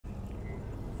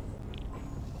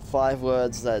5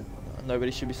 words that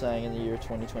nobody should be saying in the year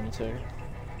 2022.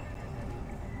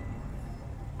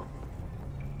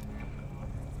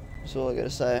 That's all I gotta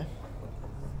say.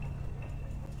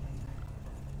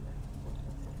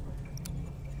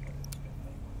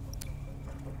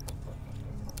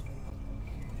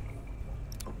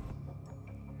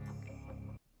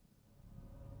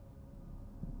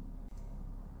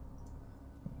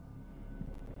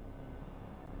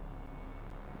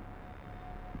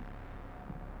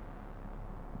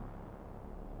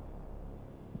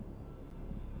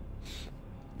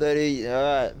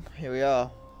 Alright, here we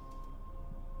are.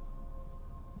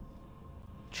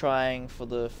 Trying for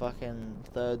the fucking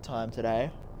 3rd time today.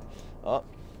 Oh.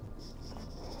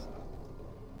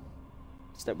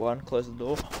 Step 1, close the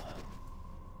door.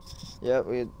 Yeah,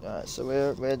 so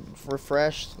we're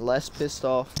refreshed, less pissed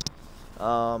off.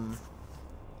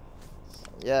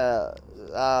 Yeah,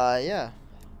 yeah.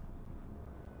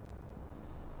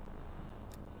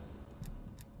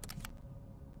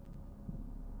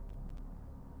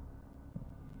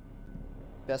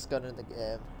 Best gun in the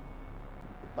game.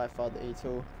 By far the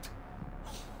E2.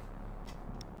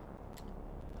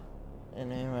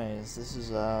 Anyways, this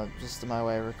is just my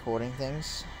way of recording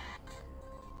things.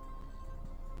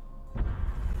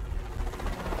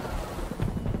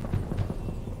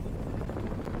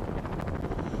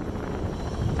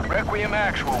 Requiem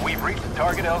Actual, we've reached the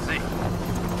target LZ.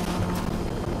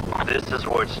 This is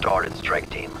where it started, strike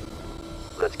team.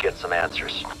 Let's get some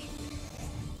answers.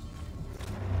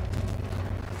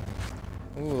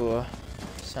 Ooh,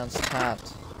 sounds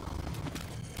tapped.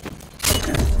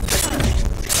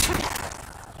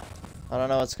 I don't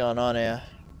know what's going on here.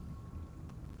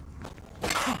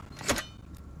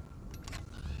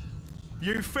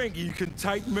 You think you can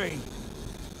take me?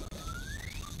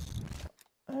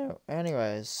 Oh,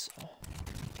 anyways.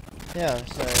 Yeah,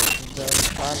 so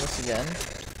trying this again.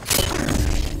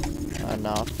 Oh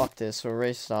no, fuck this, we're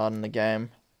restarting the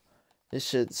game. This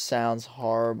shit sounds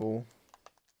horrible.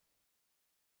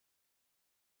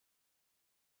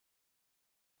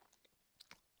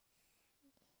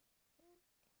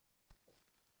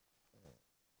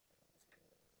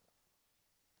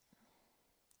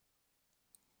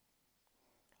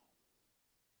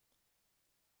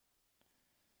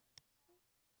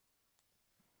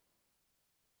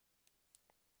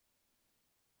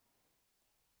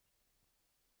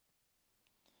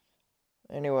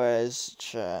 Anyways,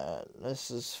 chat,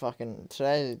 this is fucking,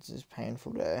 today is a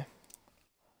painful day.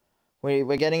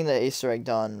 We're getting the Easter egg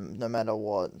done no matter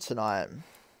what tonight.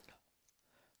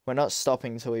 We're not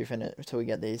stopping till we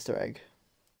get the Easter egg.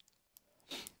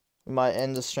 We might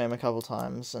end the stream a couple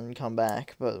times and come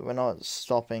back, but we're not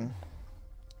stopping.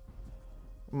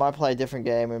 We might play a different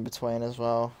game in between as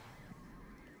well.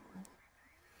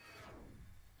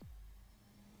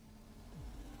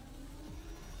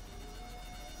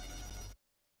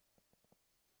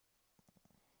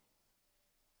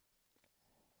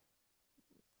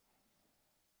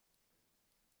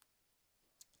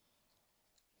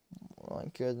 Oh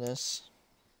my goodness.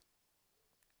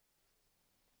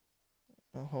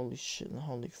 Oh, holy shit and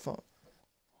holy fuck.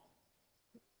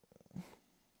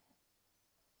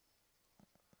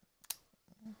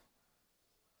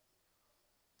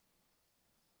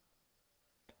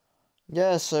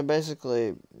 Yeah, so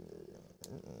basically,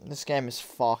 this game is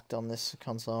fucked on this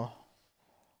console. I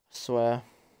swear.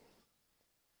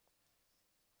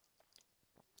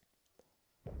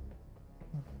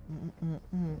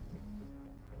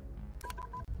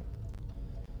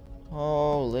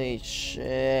 Holy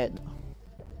shit.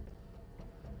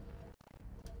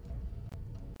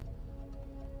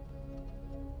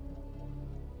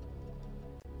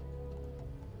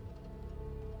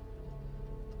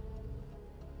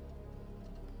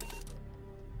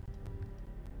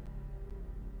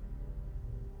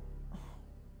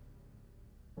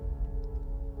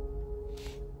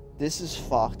 This is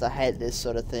fucked. I hate this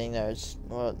sort of thing. There's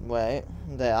wait,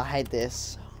 there. I hate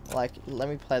this. Like, let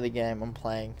me play the game I'm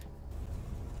playing.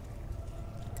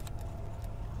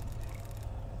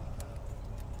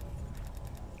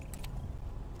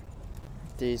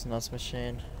 Deez nuts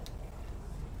machine.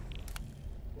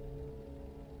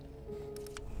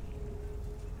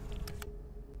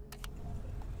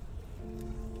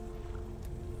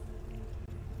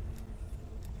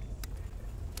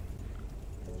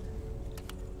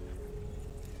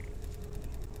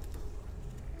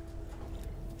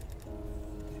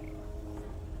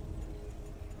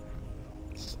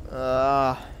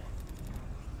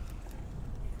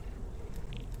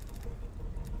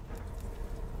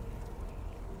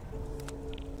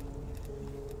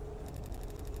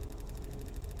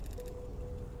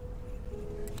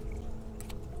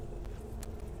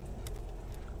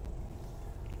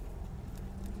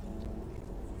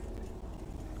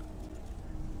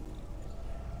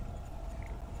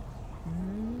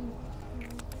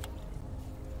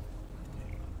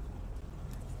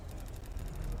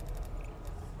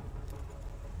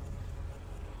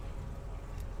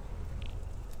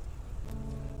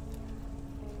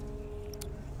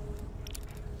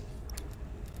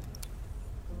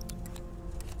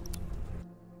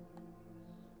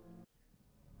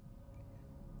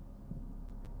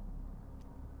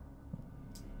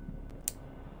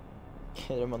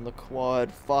 Get him on the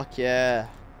quad. Fuck yeah.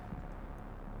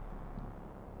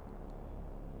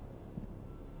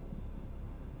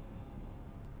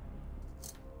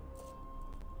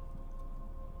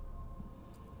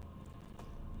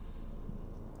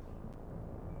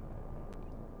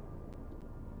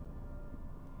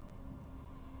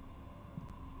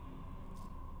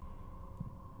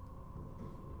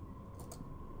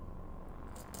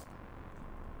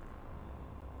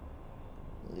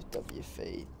 Lift up your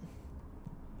feet.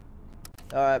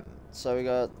 Alright,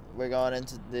 so we're going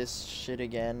into this shit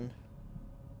again.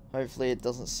 Hopefully it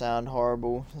doesn't sound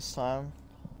horrible this time.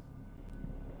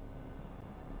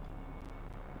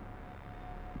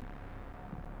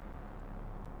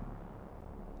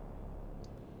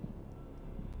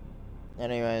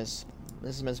 Anyways,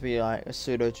 this is meant to be like a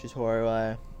pseudo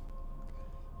tutorial.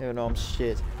 Even though I'm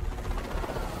shit.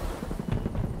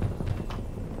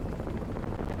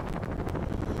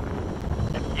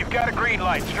 You've got a green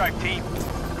light, Strike Team.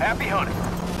 Happy hunting.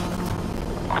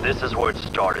 This is where it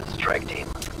started, Strike Team.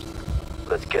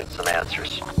 Let's get some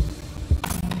answers.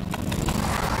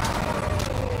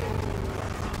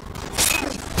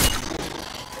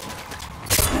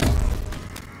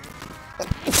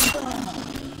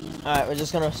 Alright, we're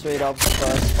just gonna speed up the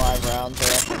first 5 rounds,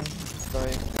 I reckon.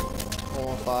 3,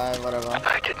 4, 5, whatever.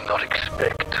 I did not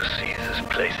expect to see this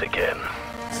place again.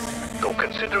 Though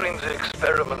considering the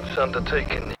experiments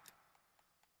undertaken...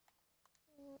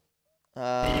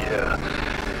 Yeah,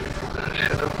 I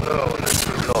should have known it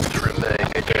would not remain.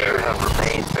 It should have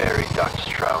remained buried, Dr.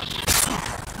 Strauss.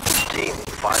 Team,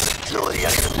 find the facility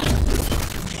entrance.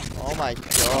 Oh my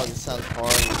god, this sounds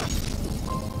horrible.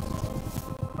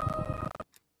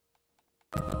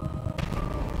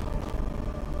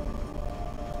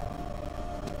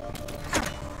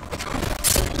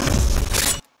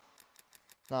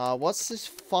 Nah, what's this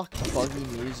fucking buggy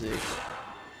music?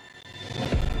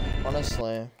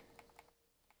 Honestly.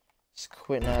 Just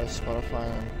quitting out of Spotify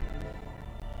then.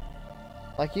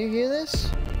 Like, you hear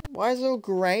this? Why is it all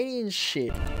grainy and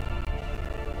shit?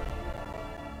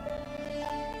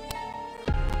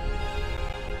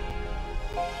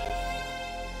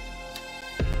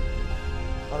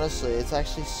 Honestly, it's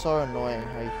actually so annoying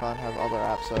how you can't have other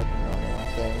apps open on your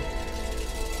thing.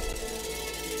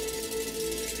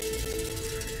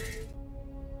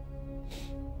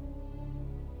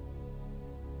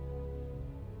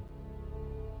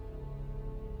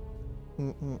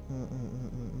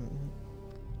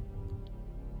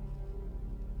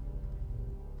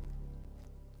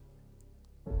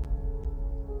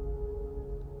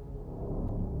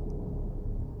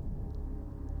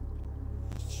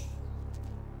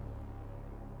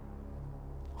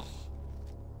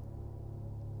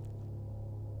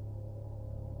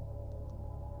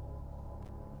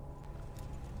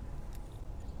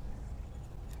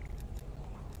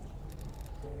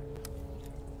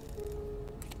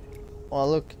 Oh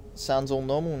look, sounds all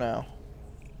normal now.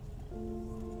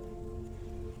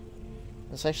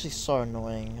 It's actually so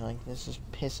annoying, like this is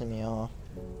pissing me off.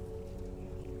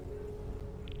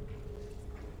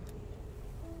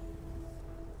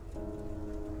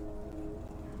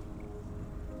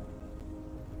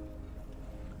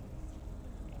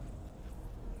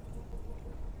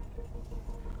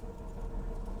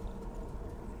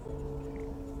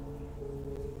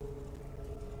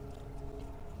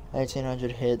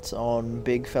 $1,800 hits on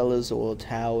big fellas or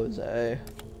towers, eh?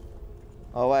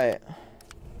 Oh wait.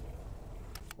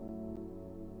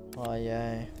 Oh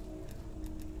yay.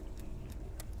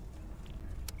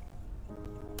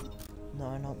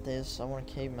 No, not this. I want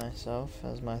to keep myself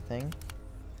as my thing.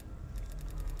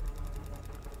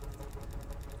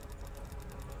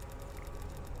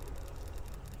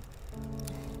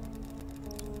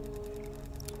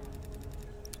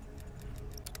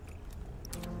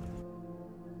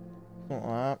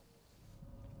 Alright.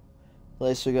 At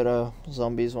least we got a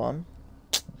zombies one.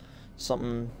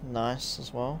 Something nice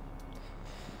as well.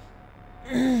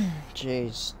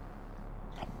 Jeez.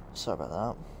 Sorry about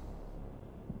that.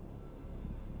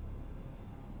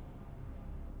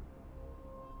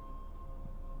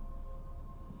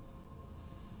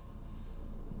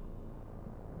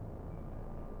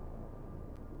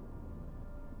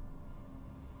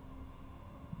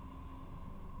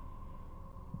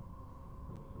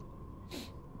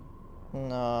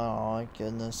 No,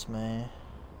 goodness me.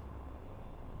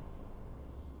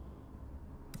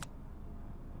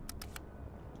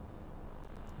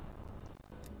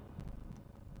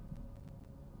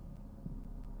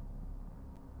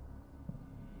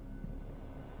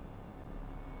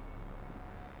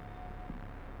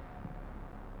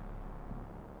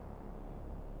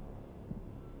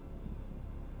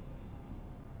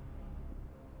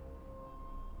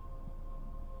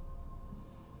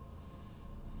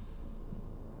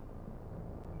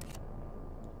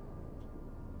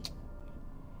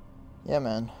 Yeah,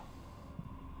 man.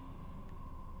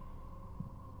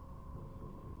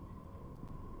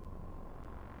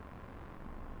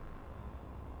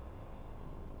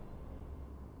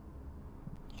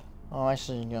 Oh,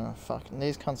 actually, you're gonna fucking.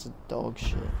 These cunts are dog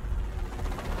shit.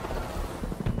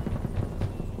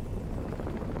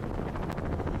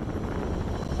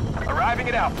 Arriving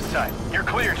at Alpha Site. You're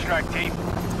clear, strike team.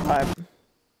 Alright.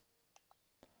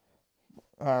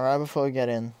 Alright, right before we get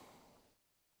in.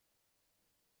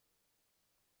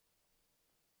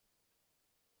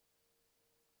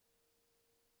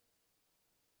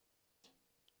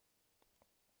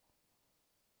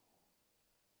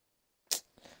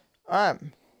 Alright.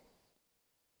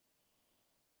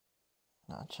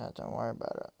 Nah, chat, don't worry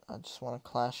about it. I just want a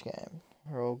Clash game.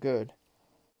 We're all good.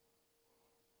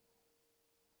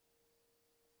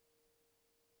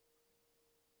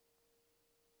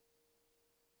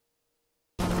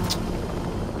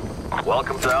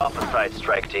 Welcome to Alpha Site,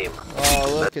 strike team.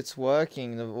 Oh, look, it's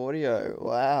working. The audio.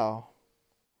 Wow.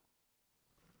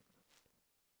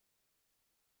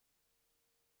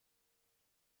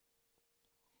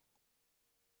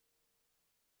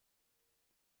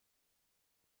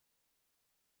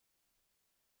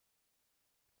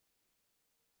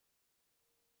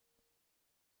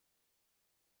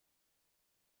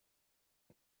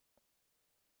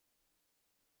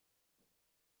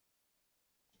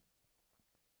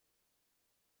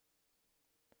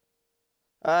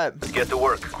 Alright. Let's get to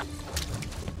work.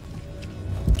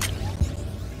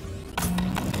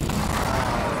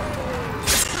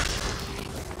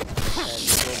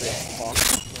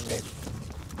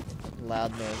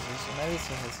 Loud noises. Maybe it's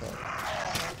a headset.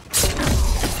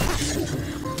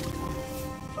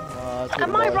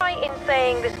 Am I right in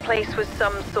saying this place was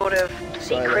some sort of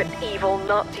secret, evil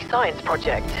Nazi science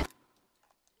project?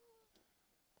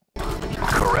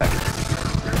 Correct.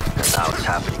 And now it's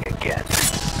happening again.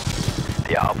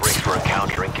 The outbreaks we're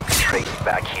encountering can be traced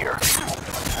back here.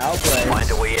 Outbreaks?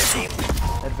 Find a way in, team.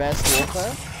 Advanced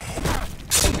warfare?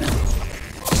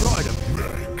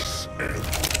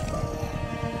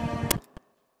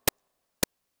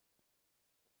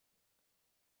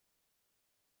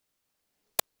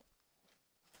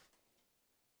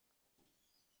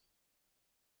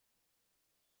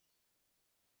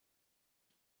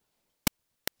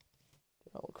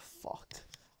 I look fucked.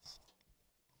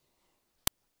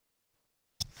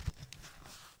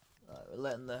 Alright, we're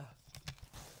letting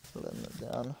it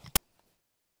down.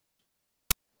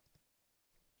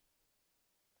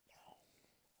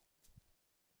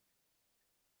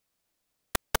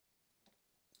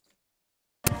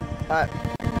 Alright.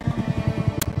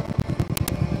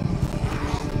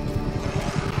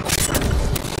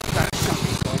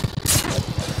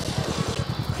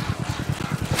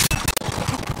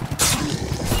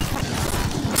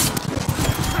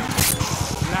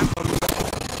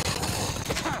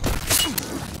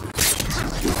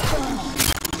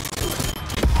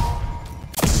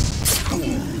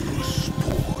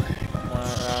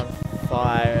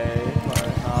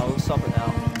 We'll stop it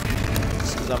now.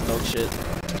 Just because I'm dog shit.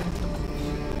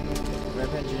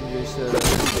 Rep engine used to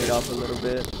speed up a little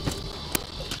bit.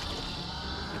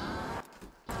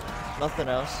 Nothing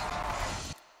else.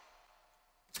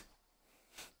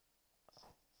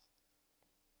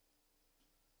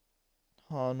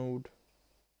 Arnold.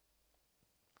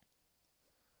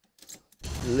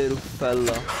 Little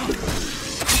fella.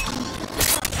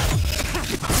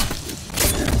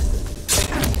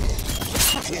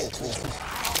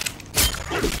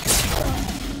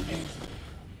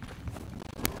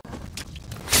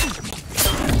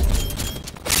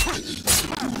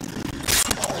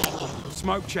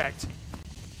 Smoke checked.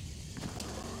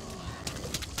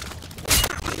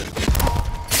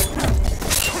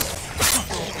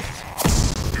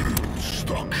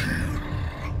 Stuck here.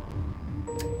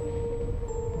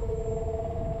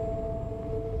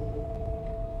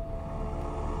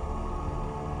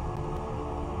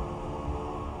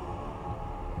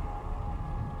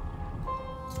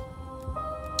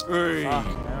 Hey. Fuck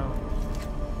no.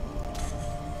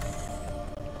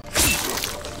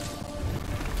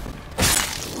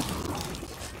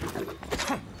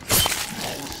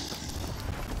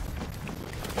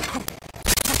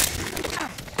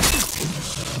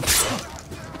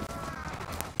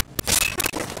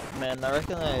 Man, I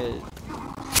reckon we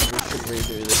should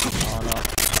redo this katana.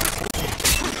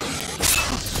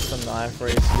 Some knife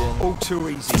reskin. All too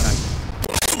easy, mate.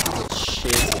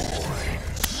 Shit.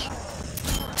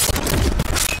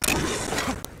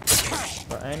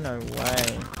 But ain't no way.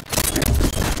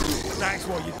 That's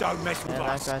why you don't mess with And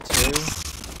us. that guy too.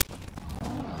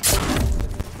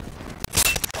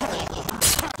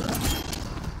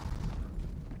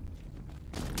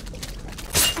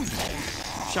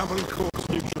 Shoveling course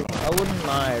neutral. I wouldn't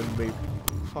mind, but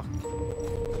fuck.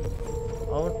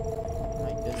 I would.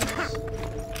 My goodness.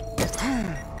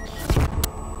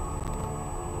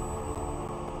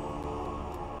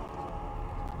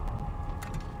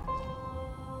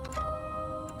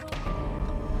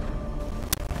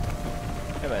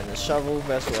 Hey man, the shovel,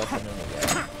 best weapon in the game.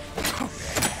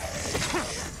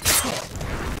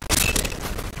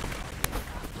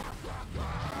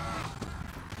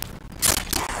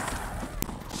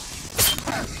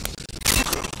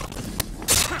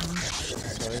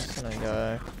 So we're just gonna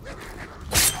go.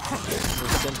 It's a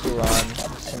simple run.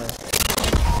 Just gonna.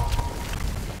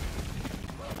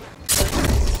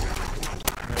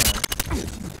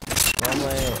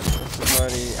 Normally, this is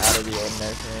already out of the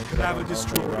ordinary for me because I don't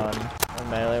normally run a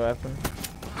melee weapon.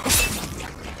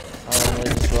 I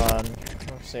normally just run.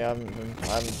 See, I'm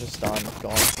just gone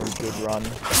for a good run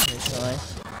recently.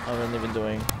 I've only been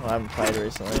doing. Well, I haven't played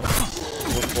recently.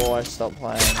 Before I stopped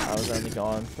playing, I was only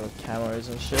going for camos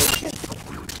and shit.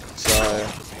 So,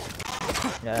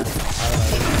 yeah, I don't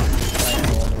know. Playing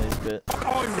normally is a bit. I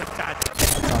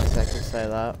can't exactly say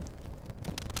that.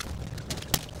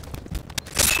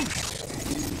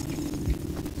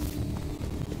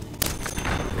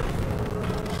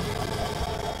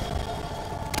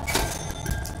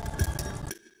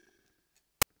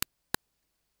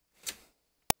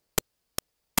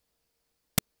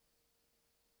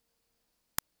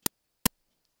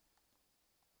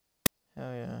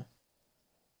 Hell yeah.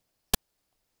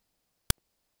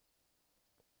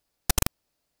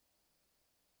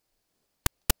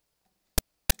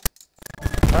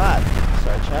 Alright,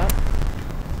 sorry chat.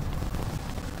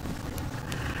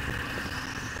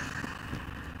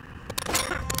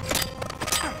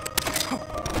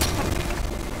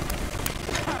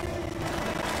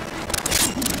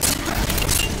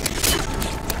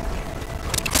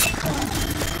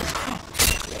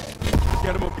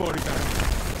 Get him a body bag.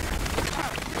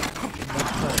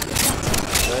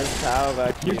 There's power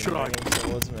vacuum Neutralize. moving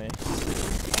towards me. No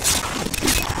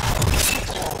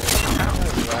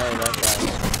way, that guy.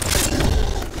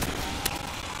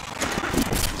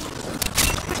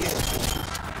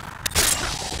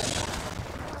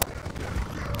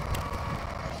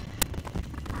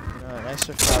 No, an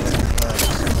extra 5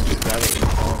 points. Grab it,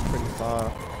 you're going pretty far.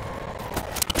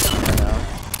 Now.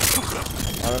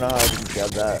 I don't know how I didn't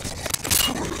grab that.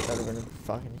 That would have been a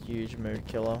fucking huge mood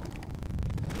killer.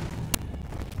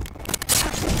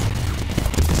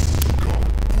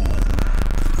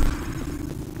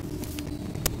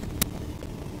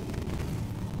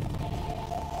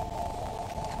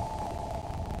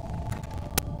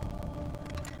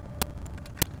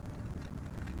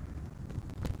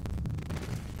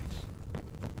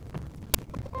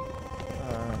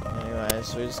 Anyway,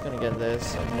 so we're just gonna get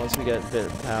this, and once we get a bit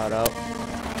powered up,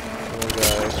 we'll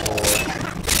go for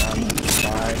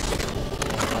 5.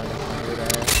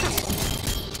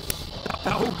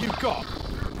 That all you got?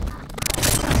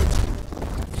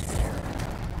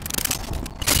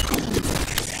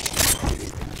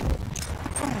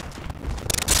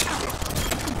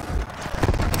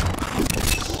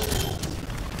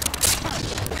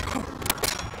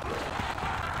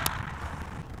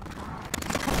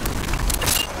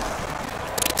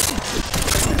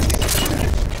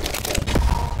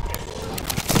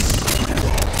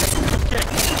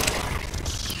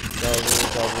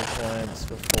 Double points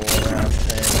before round 10.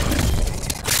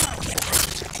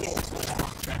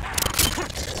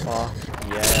 Fuck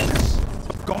yes.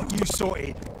 Got you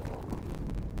sorted.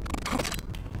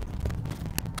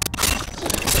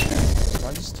 I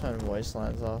just turn voice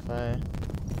lines off, eh?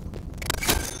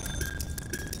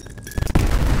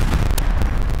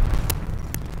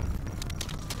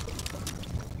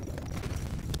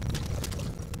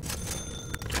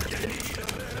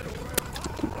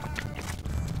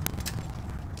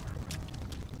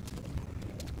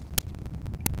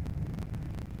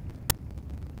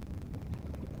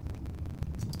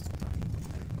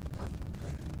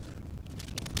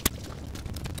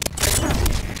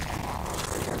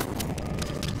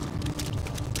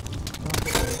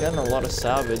 Getting a lot of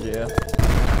salvage here.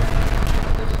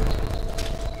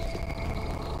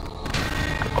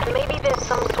 Maybe there's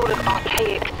some sort of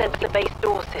archaic sensor-based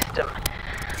door system.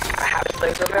 Perhaps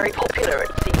those are very popular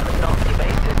at secret Nazi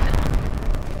bases.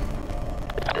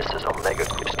 This is Omega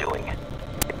Group's doing.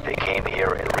 They came here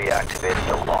and reactivated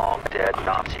the long-dead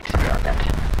Nazi experiment.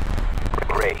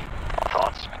 Ray,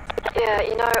 thoughts? Yeah,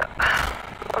 you know,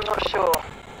 I'm not sure.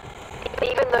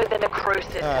 Even though the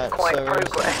necrosis has quite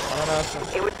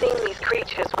progressed, it would seem these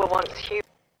creatures were once human.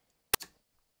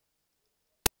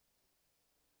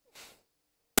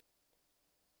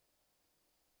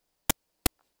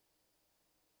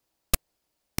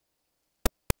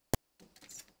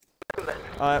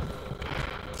 Alright.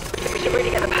 We should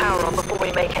really get the power on before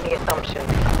we make any assumptions.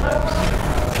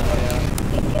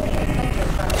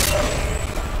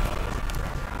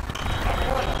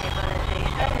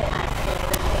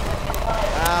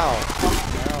 Ow.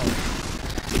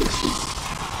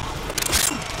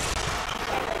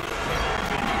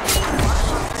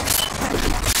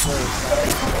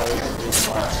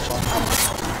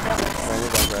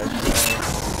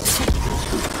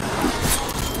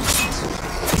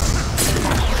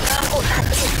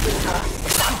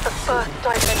 That's the first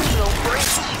dimensional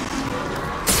breach.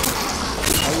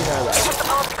 How do you know that? It was the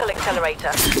particle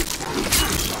accelerator.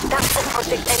 That's what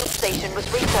Project N Station was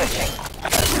researching.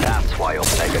 And that's why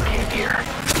Omega came here.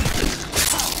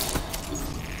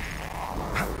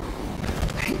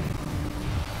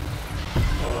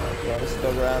 Yeah, let's go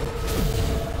around.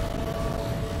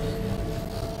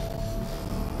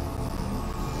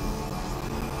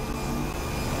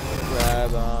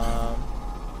 Grab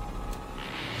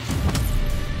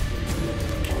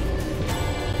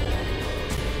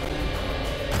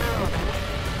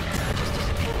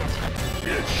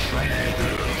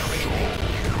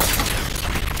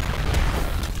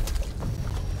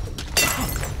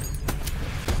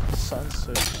sons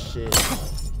of shit.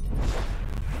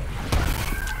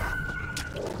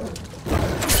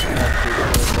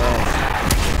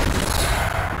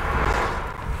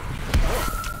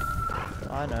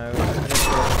 I know.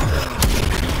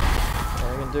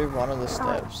 We can do one of the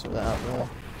steps without the.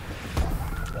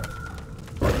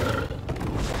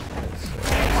 Let's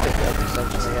get the other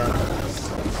section again.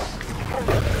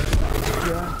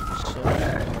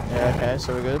 Yeah, okay, so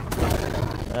we're good.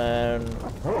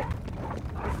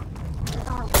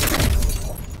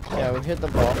 Yeah, we hit the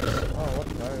box. Oh, what?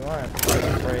 No, we weren't.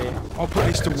 Free. I'll put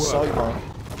this to work. So long.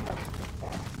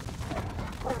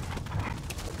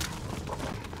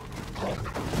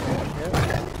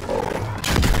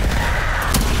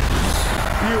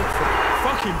 Beautiful.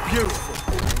 Fucking beautiful.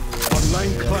 I'm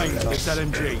laying claim to this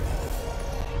LMG.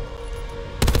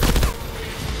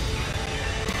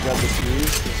 Grab the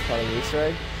fuse, this part of the Easter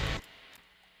egg.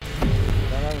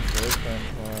 Don't have a blueprint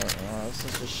for it. Oh, this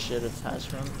is a shit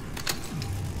attachment.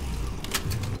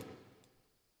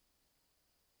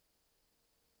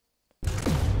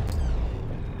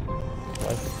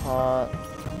 Like the part.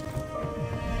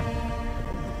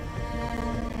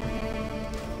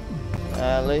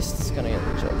 At least it's gonna get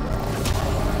the job done.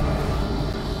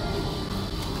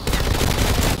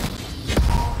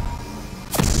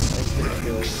 Makes me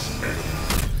feel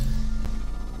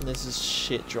this is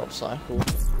shit drop cycle.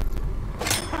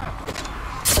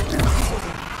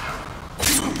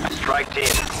 Strike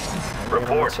team.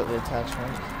 Report. The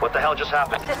attachment. What the hell just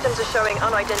happened? Systems are showing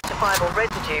unidentifiable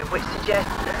residue, which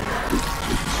suggests...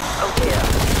 Oh dear.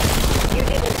 You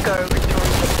didn't go through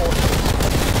the portal.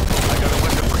 I got a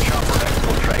window for chopper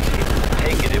exfiltration.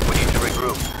 Take it if we need to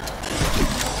regroup.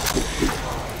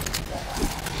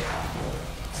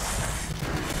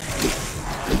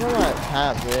 I might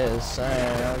have this, so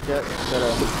I'll get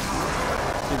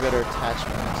two better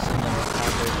attachments and then I'll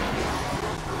have it.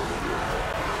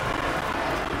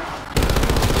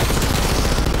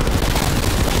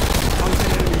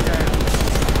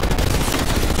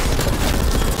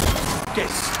 Get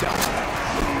stuck.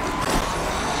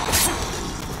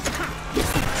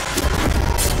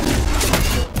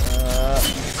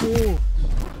 Ooh.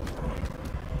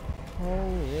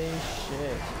 Holy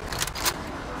shit.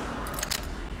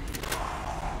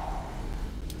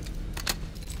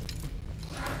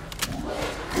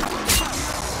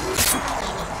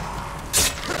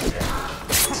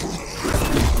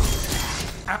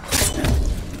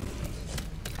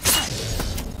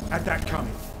 Had that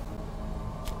coming.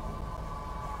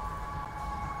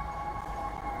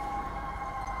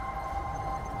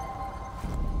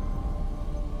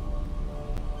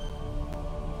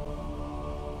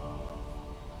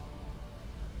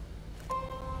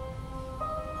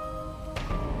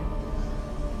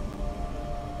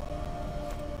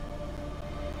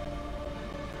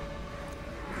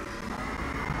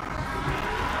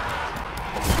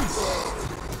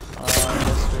 I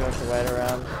guess we have to wait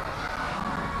around.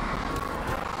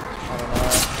 I don't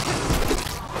know.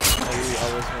 Maybe I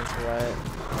was meant to wait.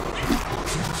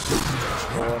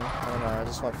 Spawn. I don't know, I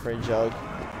just want free jug.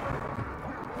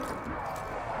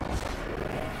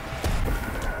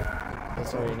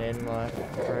 That's all you need in life.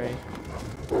 Free.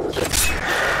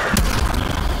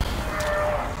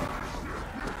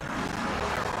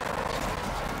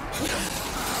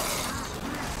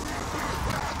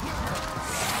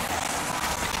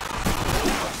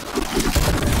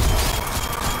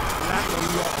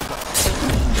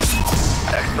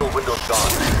 Exfil window's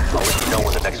gone. I'll let you know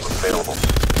when the next one's available.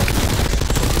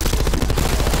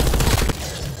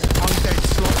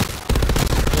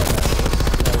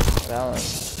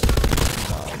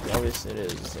 Yes, it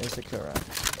is. It's insecure.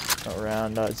 Not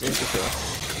round, no, it's insecure.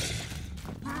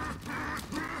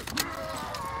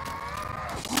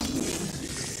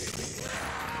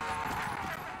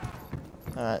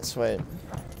 Alright, sweet.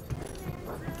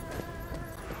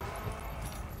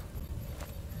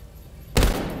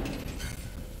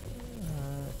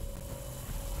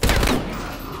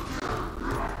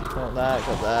 Got that,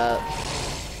 got that.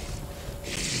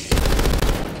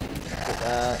 Got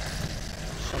that.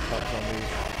 Shut up, zombies.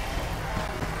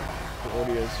 The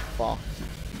audio's fucked.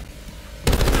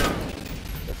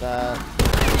 Got that.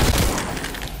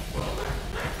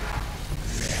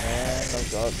 And I've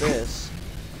got this.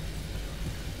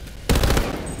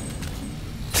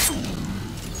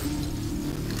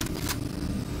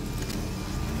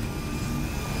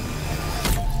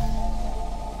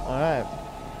 Alright.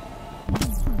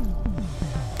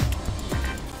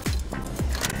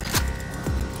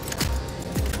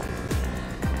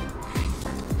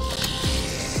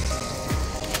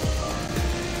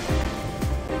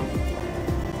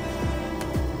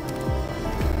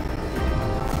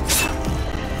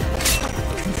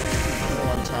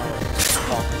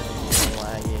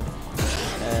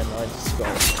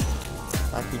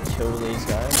 I could kill these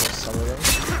guys, or some of them.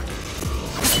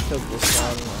 I killed this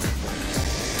one.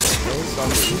 These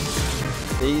zombies,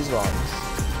 these ones,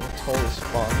 are tall as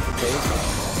fuck, but these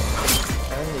ones,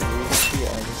 I only use two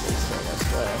ends this thing, I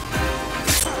swear.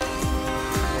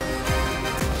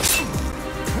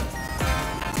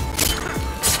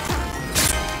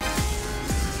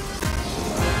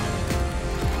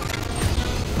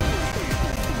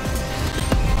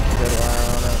 Good eye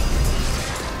on it.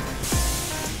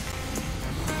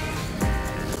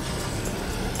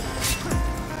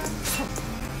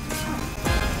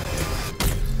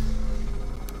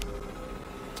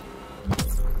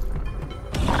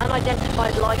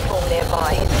 Unidentified life form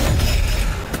nearby.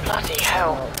 Bloody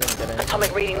hell.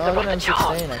 Atomic readings are off the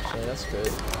charts. Actually, that's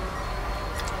good.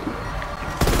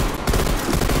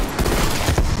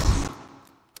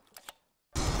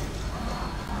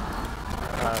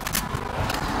 Alright.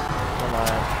 Come on.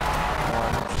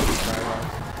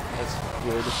 That's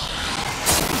good.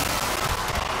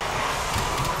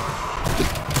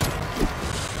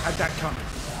 Had that coming.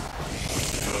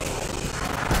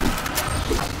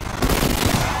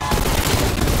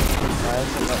 I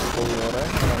think that's full water. I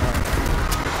don't know.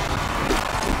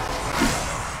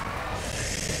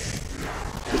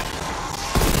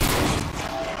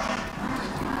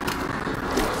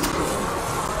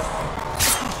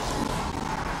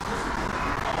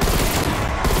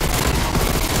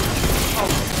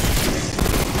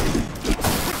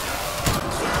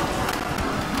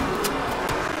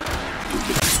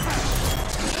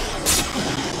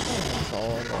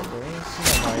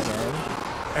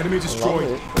 Enemy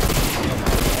destroyed.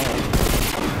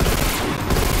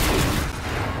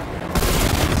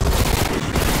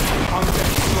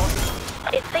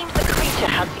 It seems the creature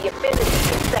has the ability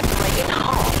to separate in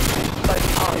half, both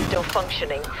parts still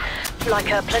functioning, like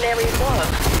a planarian worm.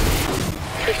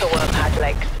 If a worm had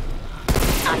legs,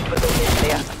 and was all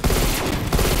nuclear.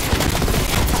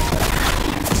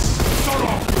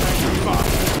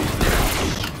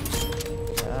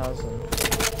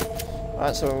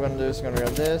 Alright, so what we're gonna do is we're gonna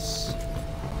grab this. Then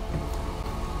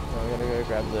we're gonna go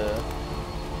grab the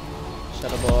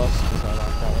Shadow Boss, because I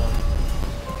like that one.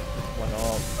 Why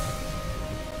not?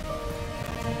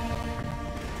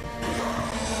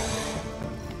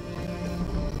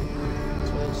 It's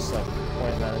really just like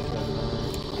point management.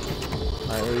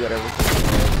 Alright, we got everything.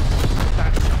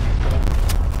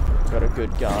 Got a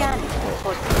good gun.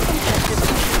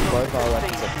 Both our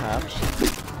weapons are capped.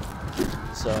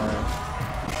 So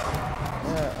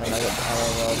yeah, and I got the ammo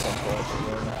wells,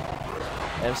 unfortunately.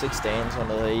 M16 is one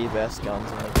of the best guns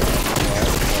in the game.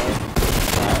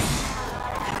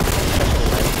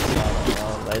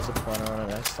 I'll laser pointer on it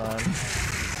next time.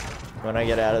 When I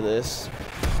get out of this.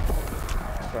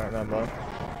 I can't remember.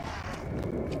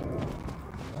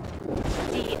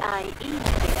 DIE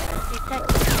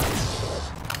detected.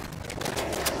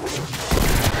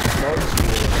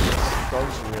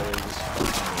 Dogs really just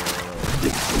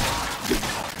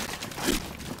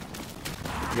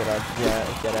get our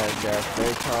JFK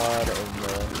card and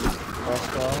the cross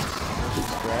class, which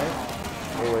is great.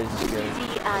 Always good.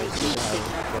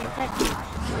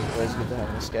 Always good to have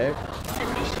an escape.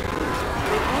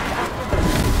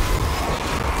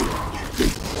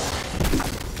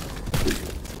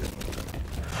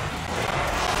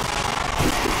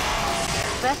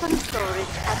 Weapon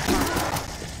storage at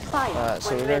max. Alright, so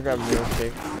we're gonna grab mule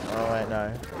kick. Oh wait, no.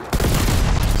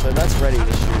 So that's ready to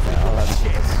shoot now. That's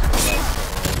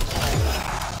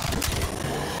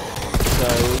so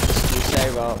we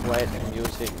stay wait and mule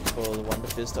tick for the Wonder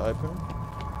Fizz to open.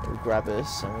 We'll grab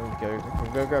this and we'll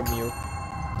go grab mule.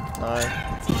 No.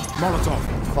 Molotov.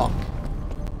 Fuck.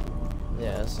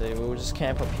 Yeah, see, we'll just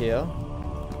camp up here.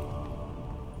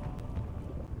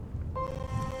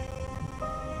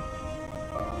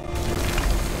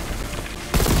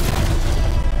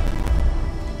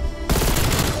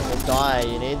 The die,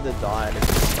 you need the die to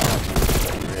start,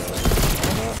 really.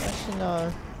 Oh, actually,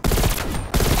 no.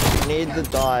 You need the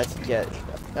die to get.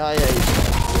 Oh, yeah, you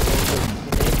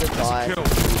need the die to do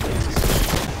this.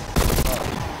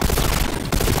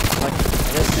 Like, I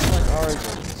guess it's like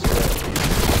Origins.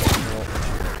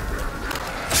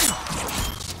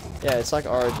 Yeah, it's like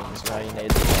Origins where you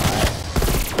need the die.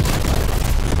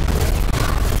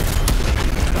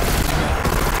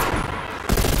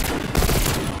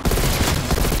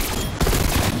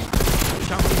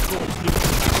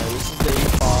 This is the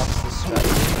fastest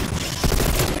strategy.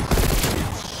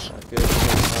 Good.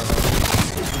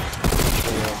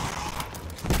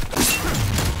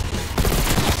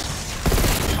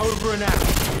 Over and out.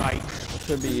 Right.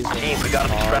 Could be using Team, we got a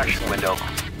distraction window.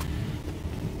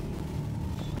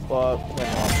 But we're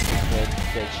not.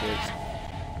 Dead shit.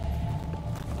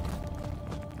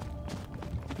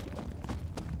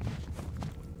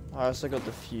 I also got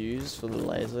the fuse for the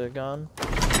laser gun.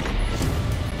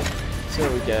 See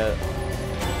what we get.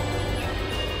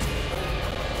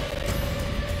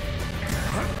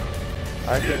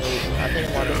 I think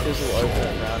Wonder Fizz will open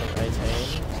at round of 18,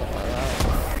 something like that.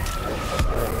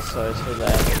 And so to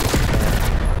that,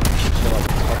 fill up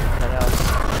the top of penthouse.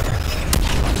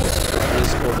 It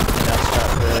is called the penthouse trap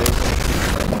for a reason.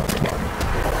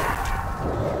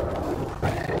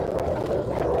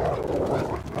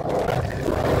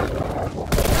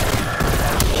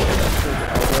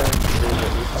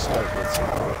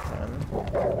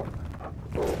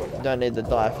 You don't need the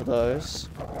die for those.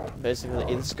 Basically,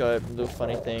 either scope and do a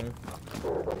funny thing.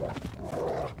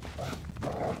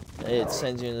 It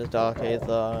sends you in the dark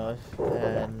ether,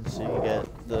 and so you can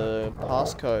get the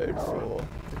passcode for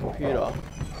the computer.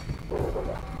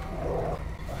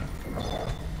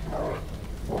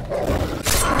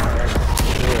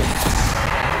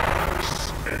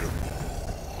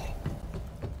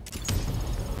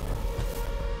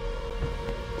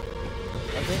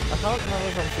 I can't remember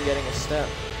if I'm forgetting a step.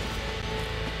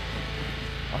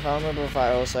 I can't remember if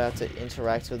I also have to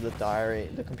interact with the diary,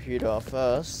 the computer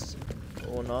first,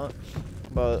 or not.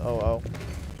 But oh well.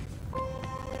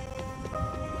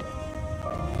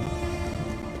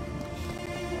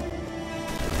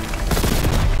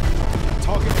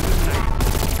 Target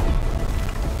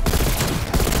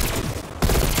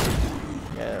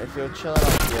Yeah, if you're chilling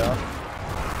up here,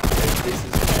 if this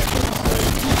is camping, so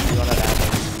you run out of ammo,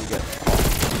 you get popped.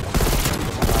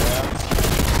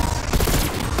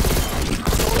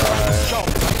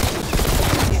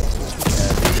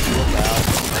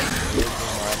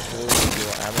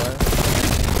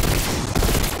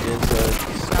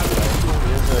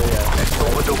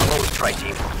 Window closed, strike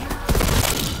team.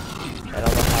 And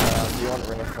on the high round, do you want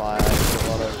Ring of Fire? There's a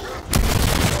lot of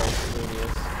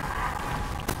genius.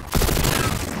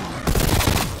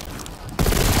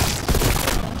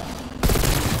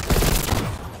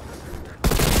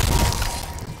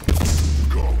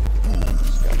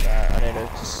 Just got that. I need to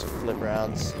just flip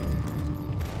rounds.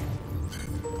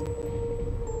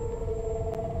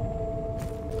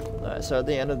 Alright, so at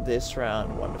the end of this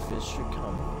round, Wonder Fizz should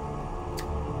come.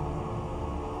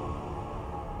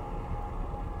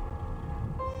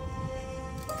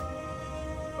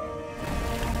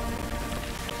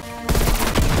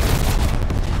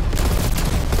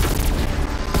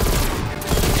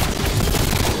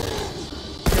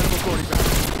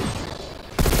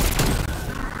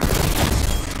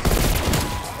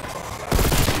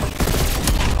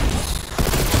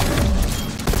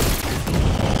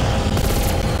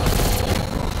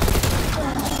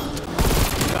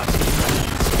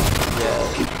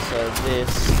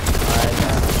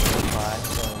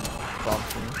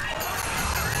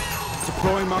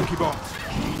 Deploying monkey bomb.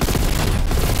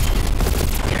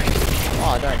 Oh,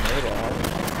 I don't need it.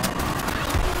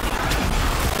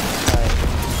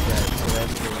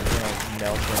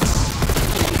 Melting.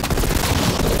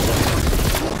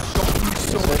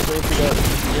 Especially if you get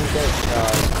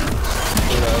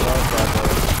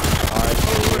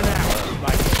over and out.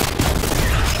 Like,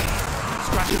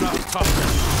 scratching up top.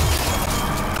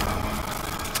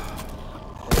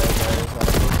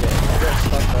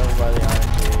 Stuck over by the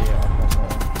RNG up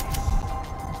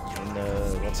on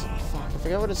what's it? Fuck, I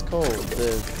forget what it's called.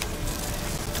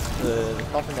 The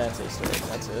Coffin Dance Easter egg,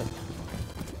 that's it.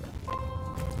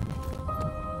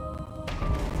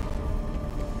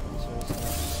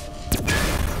 So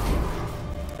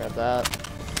that.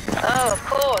 Oh, of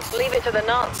course. Leave it to the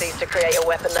Nazis to create a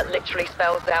weapon that literally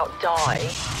spells out die.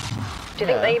 Do you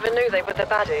think they even knew they were the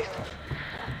baddies?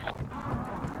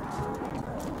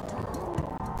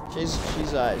 She's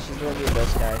one of the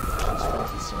best characters.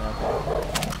 She's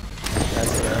fantastic.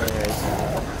 That's the only reason.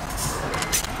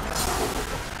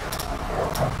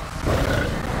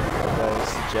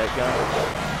 It's the jet gun.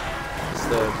 It's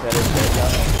the better jet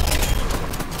gun.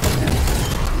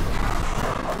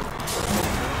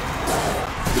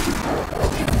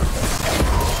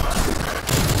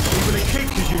 Even a kid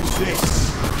could use this.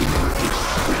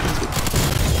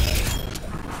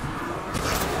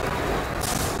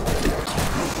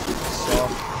 So,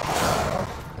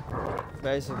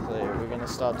 basically, we're gonna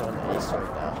start doing the Easter egg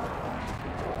now.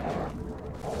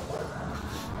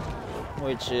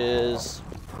 Which is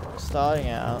starting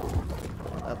out.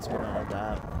 That's what I did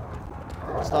that.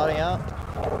 Starting out,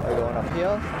 we're going up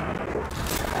here.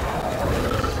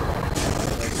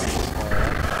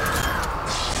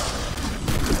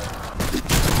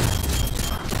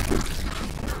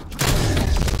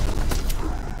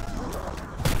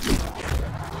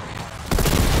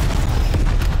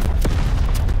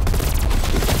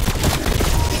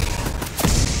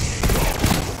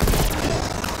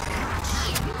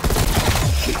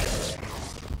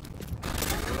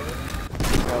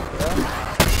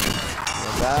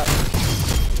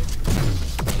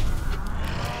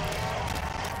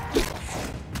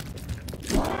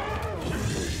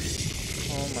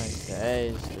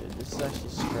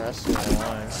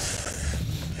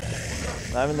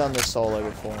 I haven't done this solo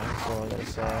before, that's all I gotta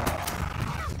say.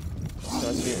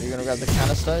 So you're gonna grab the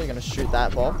canister, you're gonna shoot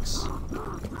that box.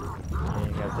 And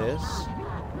you got this.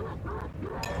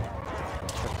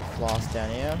 Chuck the flask down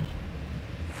here.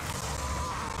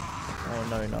 Oh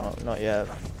no, not yet.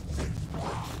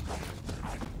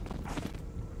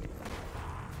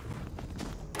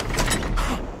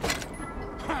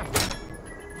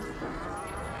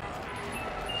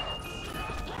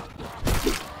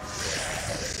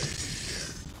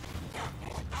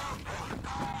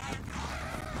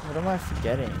 What am I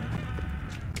forgetting?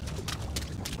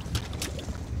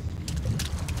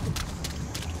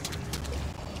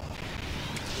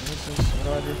 What do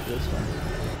I do for this one?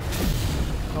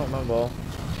 I don't remember.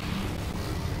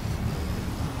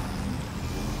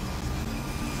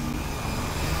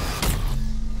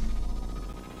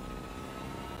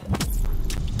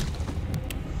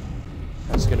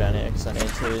 Let's go down here because I need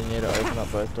to open up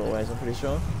both doorways, I'm pretty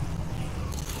sure.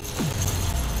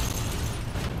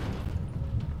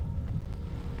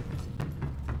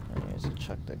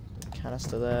 Chuck the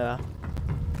canister there.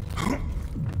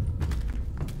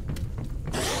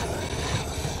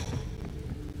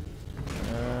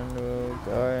 And we'll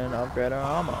go and upgrade our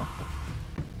armor.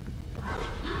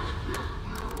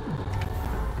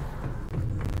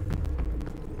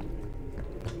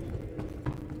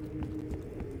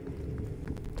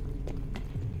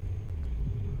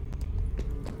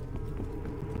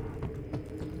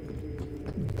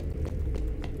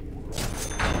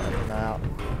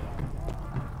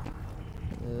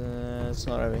 It's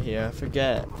not over here. I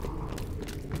forget.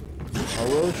 I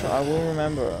will try. I will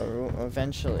remember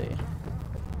eventually.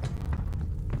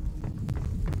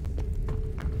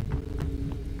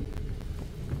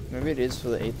 Maybe it is for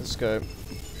the ethoscope.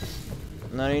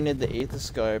 No, you need the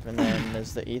ethoscope, and then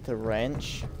there's the ether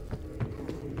wrench,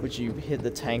 which you hit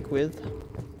the tank with.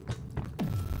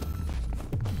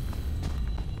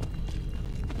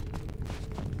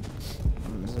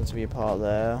 There's meant to be a part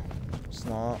there. It's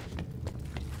not.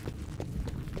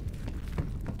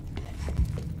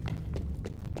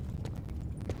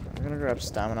 I'm gonna grab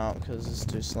stamina up because it's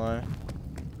too slow.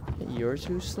 You're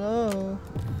too slow.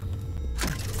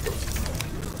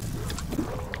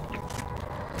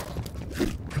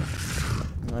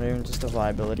 Not even just a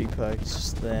viability perk, it's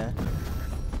just there.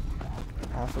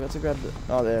 Oh, I forgot to grab the...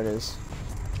 Oh, there it is.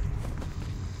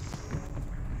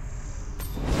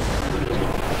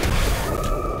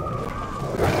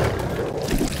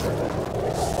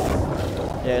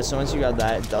 Yeah, so once you got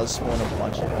that, it does spawn a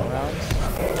bunch of hell rounds.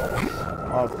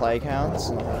 Oh, play counts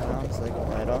and hell rounds, like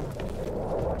later.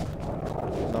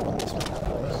 Not on this one, of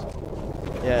course.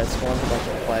 Yeah, it spawns a bunch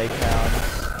of play counts.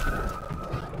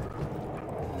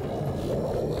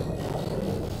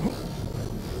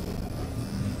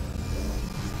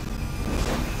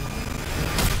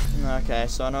 Okay,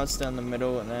 so I know it's down the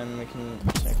middle, and then we can...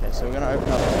 Okay, so we're gonna open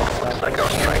up the next stuff. Looks like our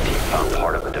strike team found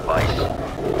part of the device.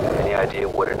 Any idea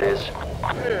what it is?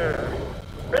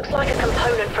 Looks like a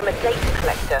component from a data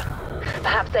collector.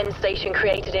 Perhaps End Station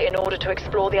created it in order to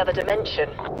explore the other dimension.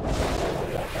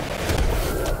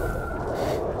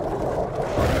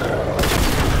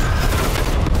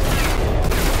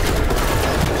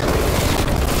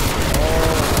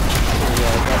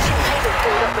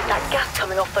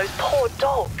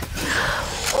 dogs.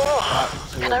 Oh,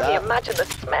 so can with only that- imagine the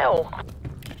smell.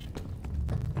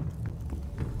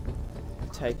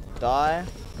 Take the die.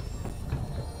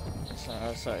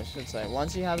 Sorry, I should say,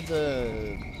 once you have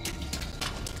the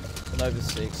Nova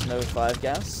 6, Nova 5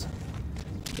 gas,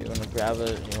 you want to grab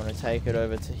it, you want to take it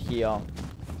over to here.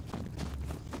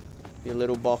 Your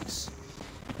little box.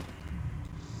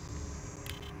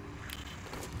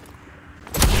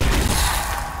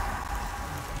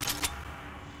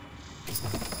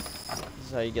 This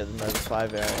is how you get the Nova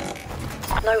 5 area.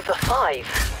 Nova 5?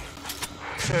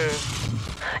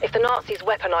 If the Nazis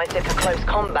weaponized it for close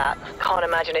combat, can't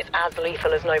imagine it's as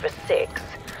lethal as Nova 6.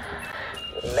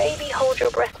 Maybe hold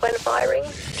your breath when firing,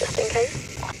 just in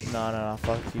case? No,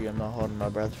 fuck you, I'm not holding my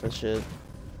breath for shit.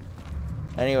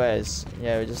 Anyways,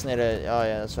 yeah, we just need to, oh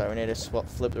yeah, that's right, we need to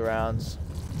flip the rounds.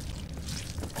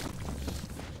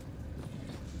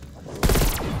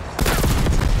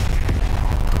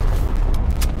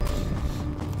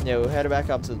 Yeah, we'll head back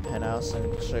up to the penthouse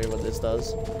and show you what this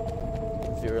does.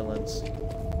 Virulence.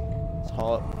 It's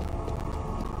hot.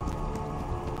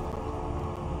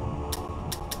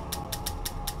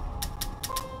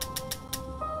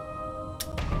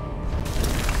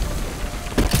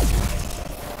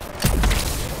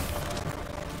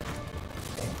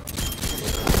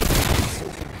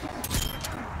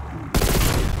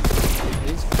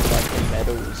 These fucking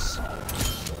medals.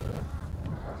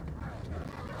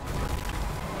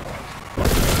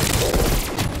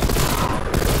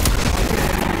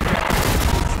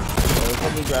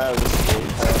 Grab this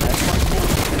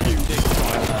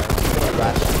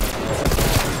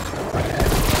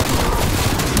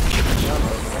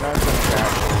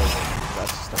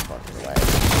that's just a fucking way.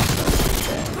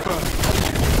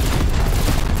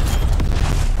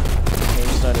 Maybe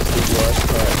it's not as big worse,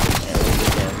 but yeah, we'll do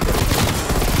again.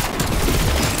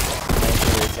 Make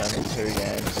sure it's only 2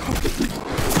 games.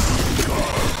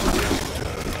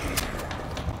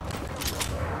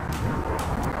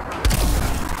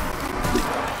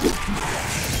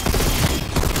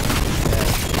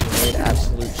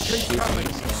 Absolute shit.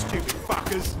 Stupid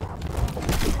fuckers.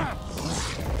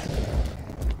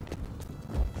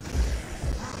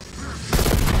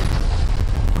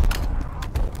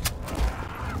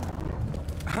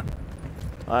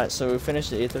 Alright, so we finished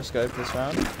the ether scope this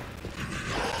round.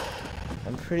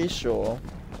 I'm pretty sure.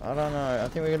 I don't know. I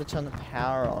think we're gonna turn the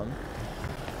power on.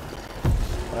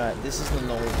 Alright, this is the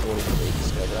normal 40 ether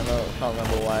scope. I can't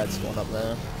remember why it's going up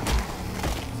there.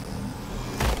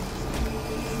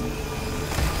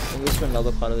 This for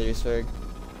another part of the Easter egg.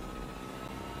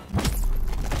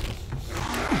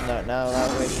 No, now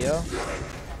we're here.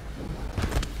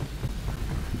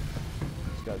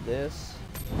 Let's got this.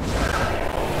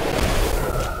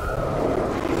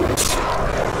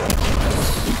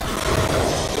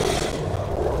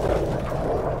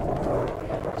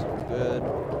 It's all good.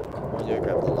 We'll go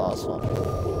grab the last one.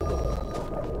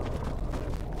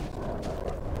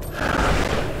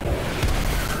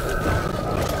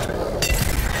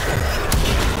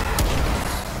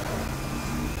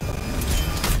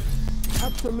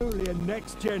 Absolutely a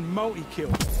next-gen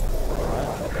multi-kill.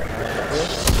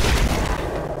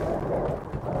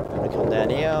 Gonna come down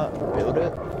here, build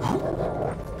it.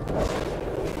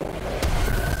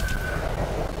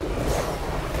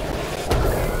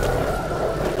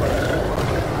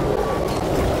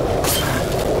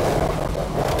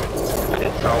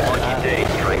 It's our lucky day,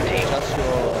 strike team.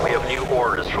 We have new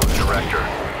orders from the director.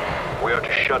 We are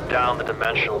to shut down the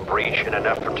dimensional breach in an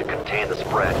effort to contain the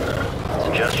spread.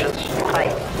 Suggestions? I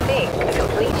think a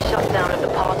complete shutdown of the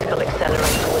particle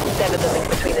accelerator would sever the link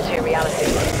between the 2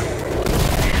 realities.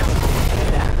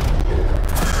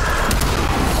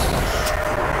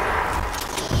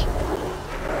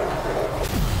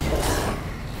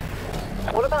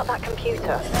 What about that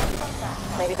computer?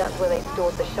 Maybe that's where they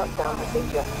stored the shutdown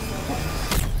procedure.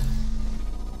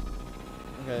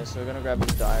 Okay, so we're gonna grab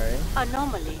his diary.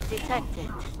 Anomaly detected.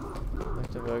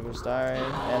 Dr. Vogel's diary,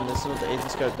 and this is what the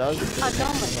Aethoscope does.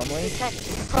 Anomaly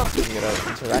detected. You gotta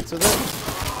interact with it.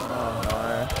 Oh no.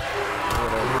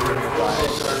 You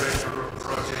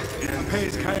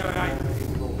gotta die.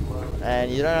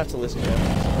 And you don't have to listen to him.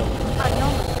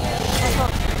 Anomaly detected.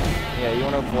 Yeah, you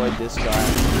wanna avoid this guy.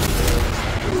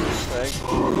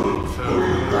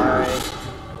 Diary.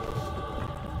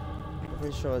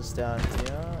 Pretty sure it's down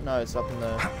here. No, it's up in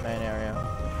the main area.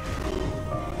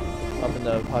 Up in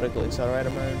the particle accelerator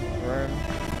room.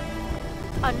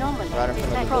 Anomaly Right in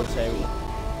front of the book table.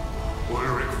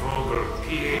 Ulrich Vogel,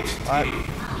 PhD. Alright,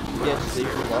 get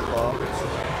secret locker.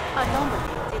 Anomaly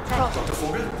detected. Dr.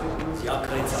 Vogel? Ja,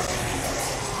 Grenzer.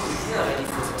 Ja, die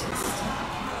positiv.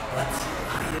 Was?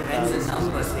 Ihre Grenze ist aus,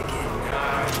 was wir kennen. Ja,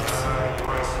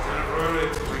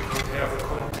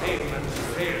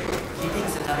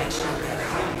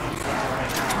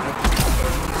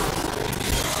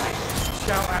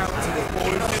 Shout out to the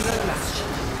boys in the last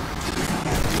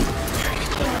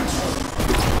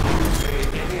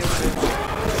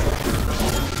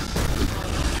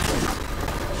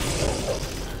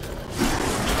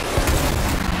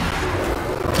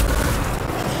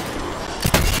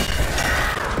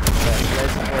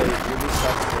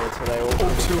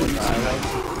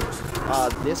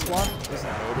This one isn't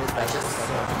needed, that's just like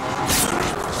a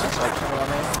nice option, I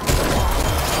mean.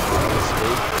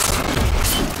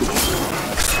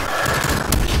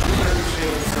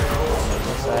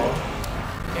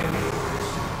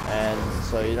 And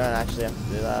so you don't actually have to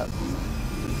do that.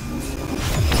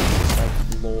 It's like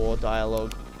lore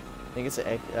dialogue. I think it's an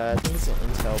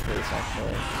intel piece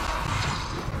actually.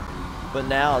 But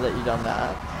now that you've done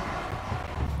that,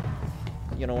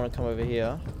 you're gonna want to come over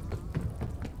here.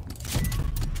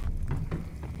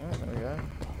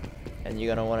 And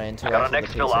you're gonna want to interact got with an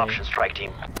exfil the PC. option, strike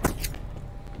team.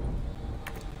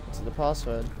 To the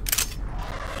password.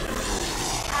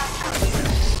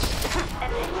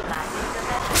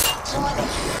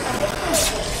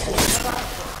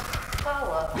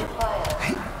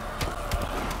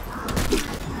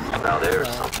 Now there's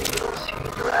something you don't see in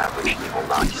your average evil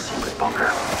Nazi secret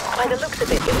bunker. By the looks of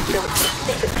it, it was built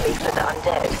specifically for the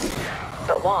undead.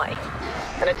 But why?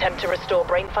 An attempt to restore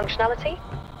brain functionality?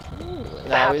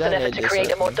 Perhaps an effort to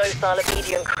create a more docile,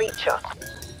 obedient creature.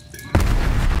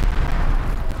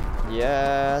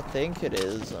 Yeah, I think it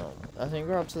is. I think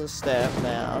we're up to the step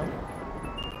now.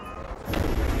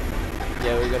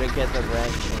 Yeah, we gotta get the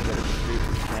wrench and we gotta shoot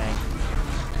the tank.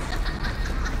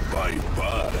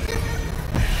 Bye-bye.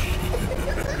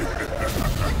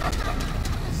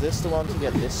 Is this the one to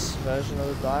get this version of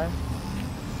the die?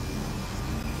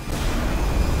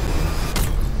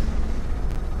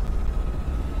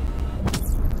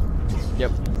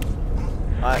 Yep.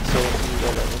 Alright, so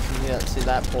you gotta see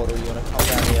that portal, you wanna come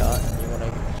down here and you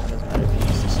wanna kind of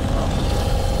use this up.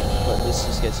 But this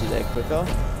just gets you there quicker.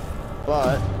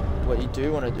 But what you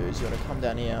do wanna do is you wanna come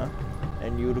down here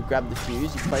and you would grab the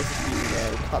fuse, you place the fuse in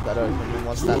there, cut that open, and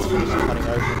once that's finished cutting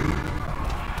open.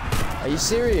 Are you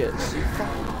serious? You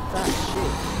fucking fat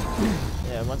shit.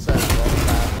 Yeah, once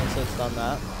it's done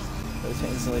that, it'll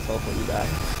instantly teleport you back.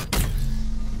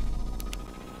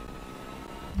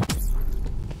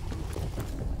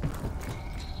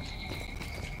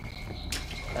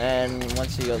 And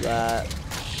once you got that,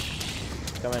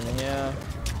 come in here.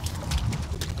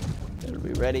 It'll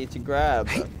be ready to grab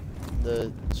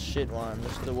the shit one,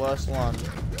 the worst one.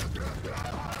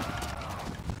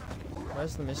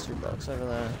 Where's the mystery box? Over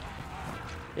there.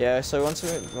 Yeah, so once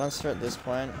we're at this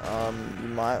point, you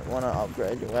might want to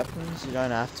upgrade your weapons. You don't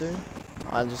have to.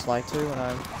 I just like to when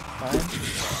I'm playing.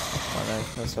 I know,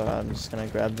 that's why I'm just gonna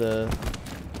grab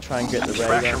try and get the ray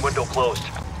gun. Extraction window closed.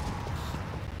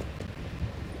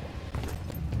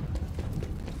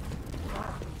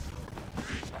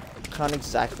 Can't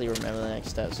exactly remember the next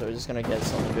step, so we're just gonna get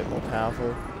something a bit more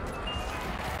powerful.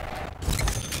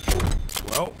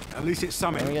 Well, at least it's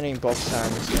something. We're getting box power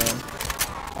in this game.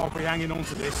 I'll be hanging on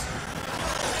to this.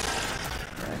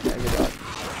 Okay, good luck.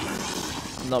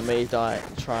 Not me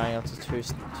trying up to two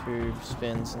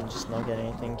spins and just not getting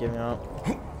anything, giving up.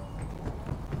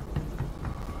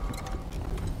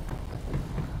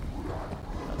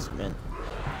 That's mint.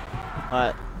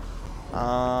 Alright.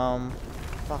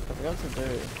 Fuck, I forgot to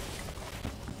do.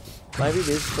 Maybe it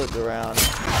is flipped around.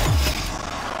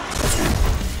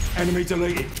 Enemy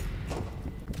deleted.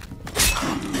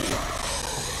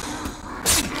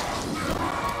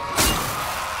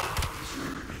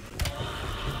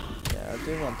 Yeah, I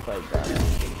do want to play that.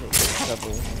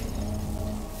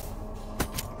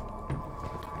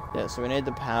 Yeah, so we need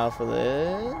the power for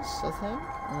this, I think.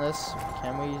 Unless,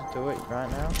 can we do it right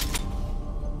now?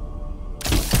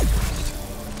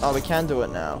 Oh, we can do it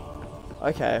now.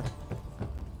 Okay.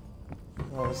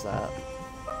 What was that?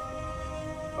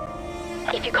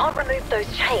 If you can't remove those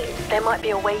chains, there might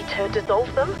be a way to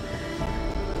dissolve them.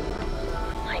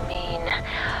 I mean,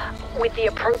 with the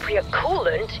appropriate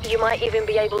coolant, you might even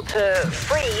be able to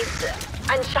freeze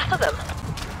and shatter them.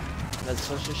 That's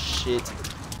such a shit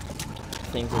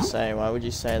thing to say. Why would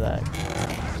you say that?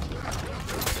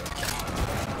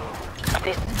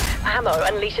 This ammo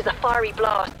unleashes a fiery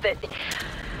blast that...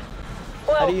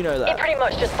 Well, how do you know that? It pretty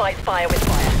much just fights fire with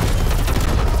fire.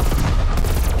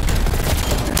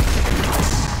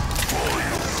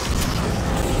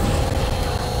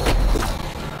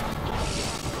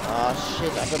 Ah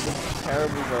shit, I got the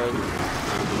terrible version.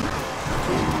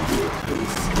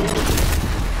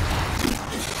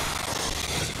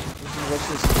 What's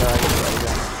this guy?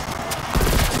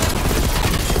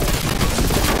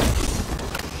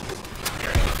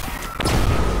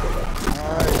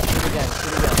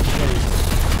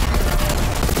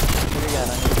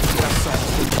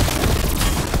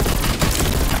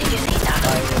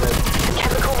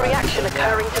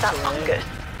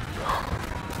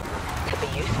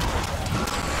 continues.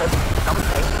 So,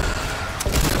 something.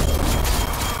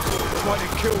 Quite a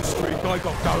kill streak I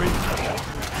got going.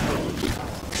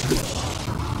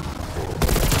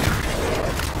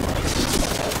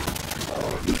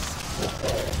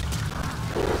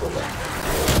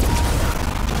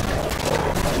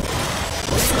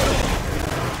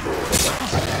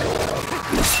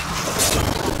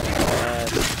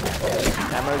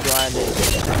 Ammo grinding.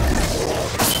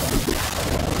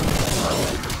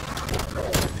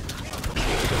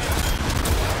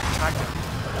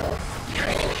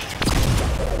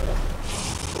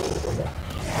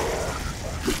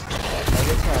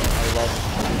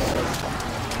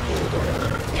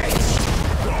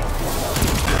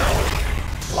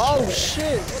 Oh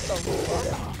shit! What the fuck?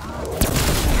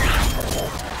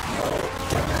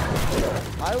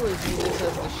 I was using this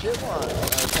as the shit one.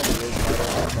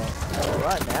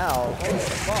 Right now, holy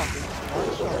fuck, it's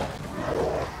one shot.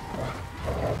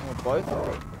 Oh, both of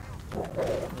them.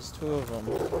 There's two of them.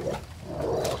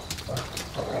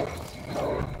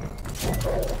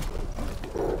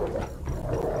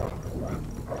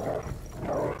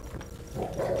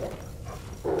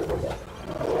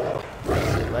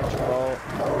 Electrical.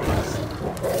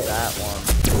 That one.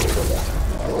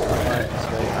 Alright,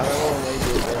 sweet. I remember when we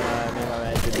did it, me and my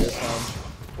mate did this one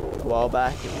a while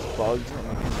back. It was bugged and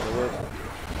we couldn't do it.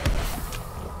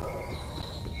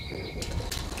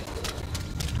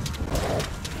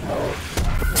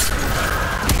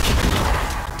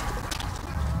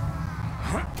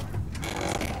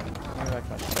 Maybe I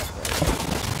can't check that.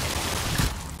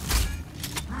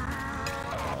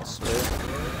 Oh, sweet.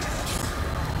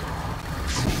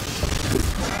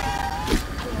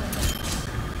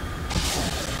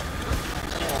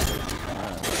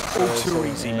 All too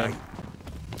easy, mate.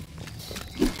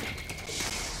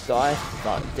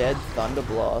 Dead Thunder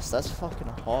Blast. That's fucking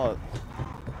hot.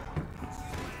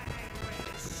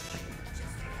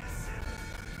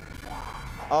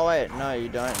 Oh wait, no, you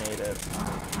don't need it.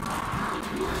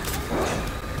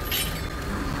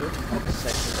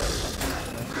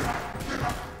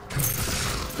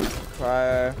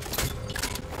 Cryo.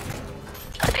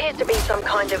 Appears to be some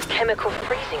kind of chemical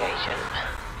freezing agent.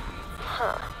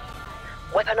 Huh.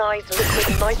 Weaponized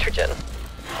liquid nitrogen.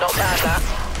 Not bad, that.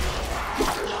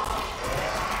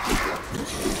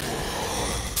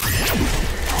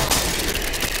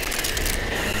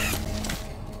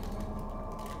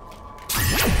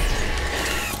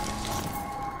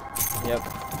 Yep,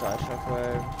 die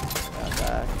shockwave. Now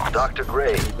back. Dr.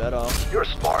 Gray, Better. you're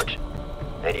smart.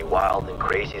 Any wild and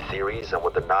crazy theories on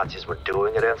what the Nazis were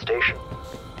doing at End Station?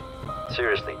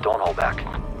 Seriously, don't hold back.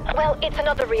 Well, it's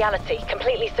another reality,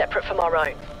 completely separate from our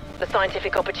own. The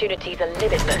scientific opportunities are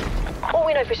limitless. All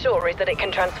we know for sure is that it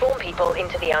can transform people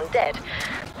into the undead.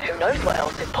 Who knows what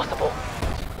else is possible?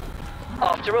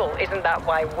 After all, isn't that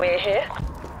why we're here?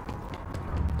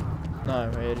 No,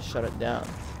 we're here to shut it down.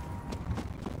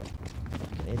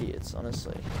 Fucking idiots,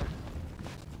 honestly.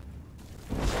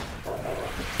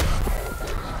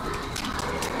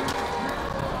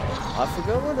 I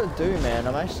forgot what to do, man.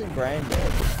 I'm actually brain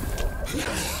dead.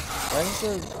 When's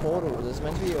the portal? There's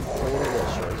meant to be a portal that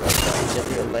shows up so I can get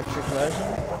the electric version.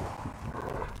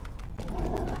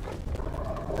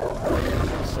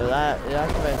 So that, it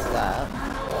activates that.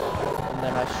 And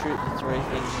then I shoot the three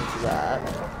things into that.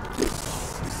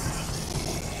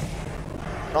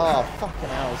 Oh, fucking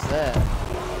hell, it's there.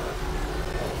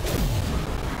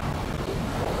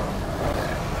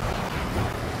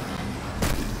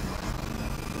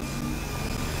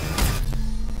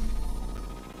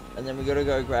 And then we gotta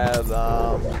go grab, it's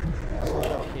up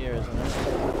here, isn't it?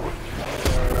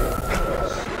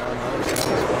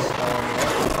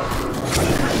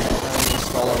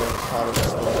 Part of the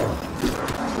store.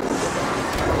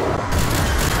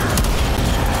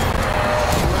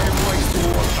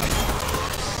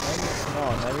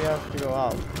 Maybe I have to go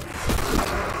up.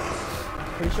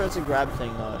 Pretty sure it's a grab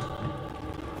thing though.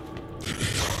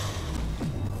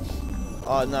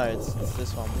 Oh no, it's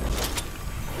this one.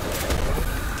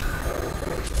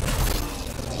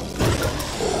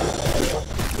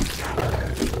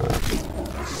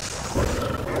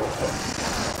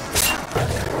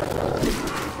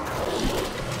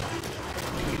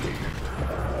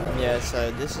 Yeah,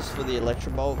 so this is for the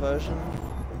Electrobolt version.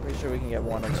 I'm pretty sure we can get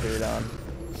 1 or 2 done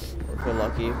if we're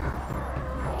lucky.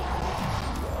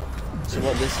 So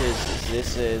what this is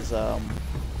this. So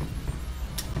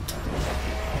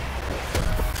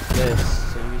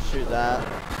you shoot that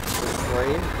for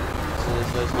 3. So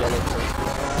there's those yellow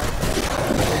crystals.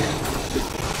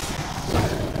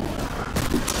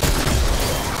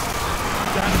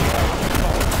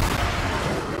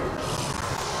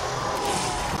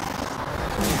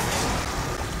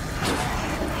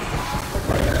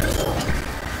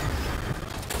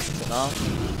 enough.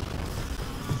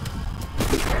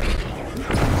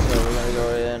 So we're gonna go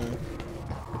in.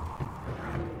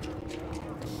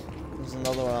 There's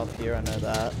another one up here, I know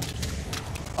that.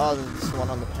 Oh, there's one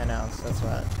on the penthouse, that's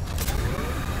right.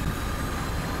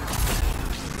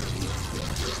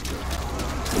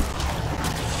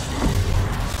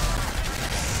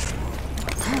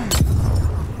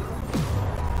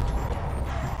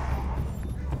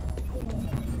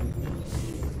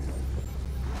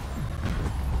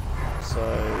 So,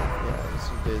 yeah,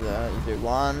 so you do that. You do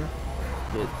one,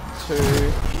 you get two, and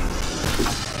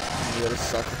you gotta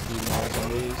suck a few more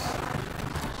zombies.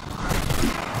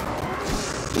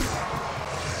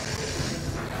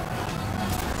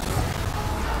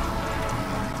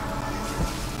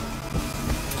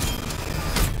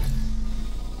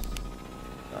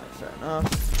 Right, fair enough.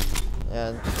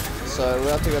 Yeah, so we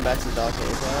have to go back to Dark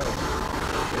Age,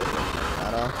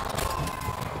 matter.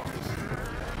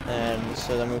 And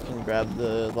so then we can grab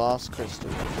the last crystal.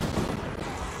 So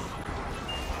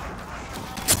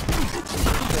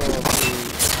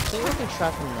I think we can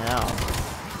trap him now.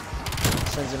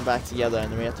 Sends him back together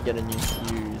and then we have to get a new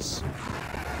fuse.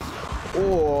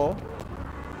 Or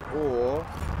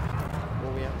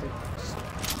we have to just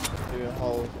do a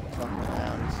whole fucking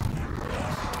round.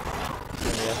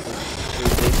 And we have to do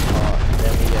this part and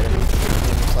then we get a new fuse.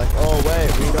 And it's like, oh wait,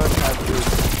 we don't have this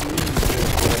fuse.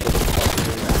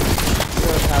 We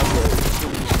don't have the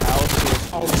fuse.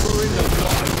 I'll ruin the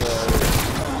blood.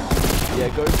 Yeah,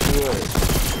 go through it.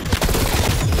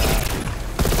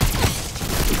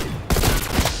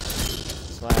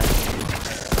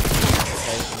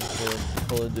 For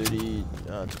Call of Duty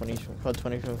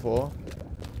 2024.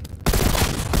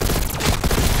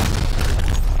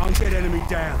 Undead enemy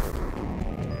down.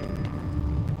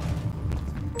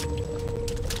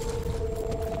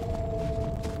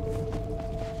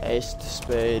 Haste,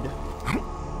 speed.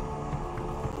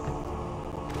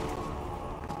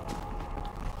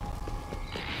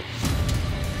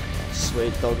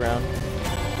 Sweet dog round.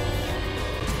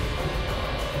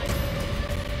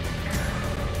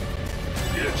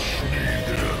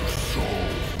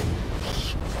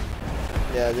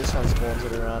 Yeah, this one spawns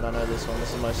it around. I know this one. This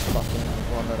is the most fucking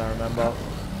one that I remember.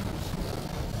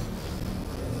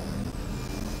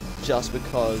 Just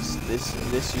because this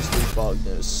used to be bugged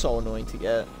and it was so annoying to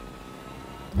get.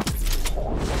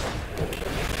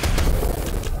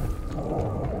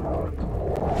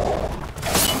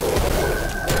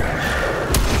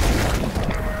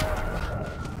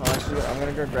 I'm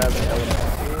gonna go grab an element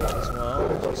here as well,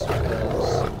 just because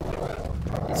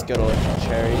it's got a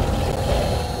cherry.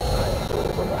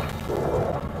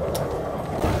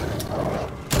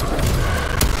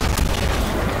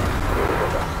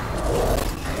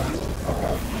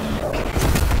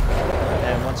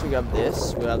 And once we grab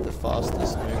this, we'll have the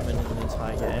fastest movement in the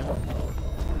entire game.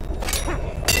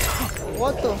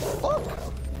 What the fuck?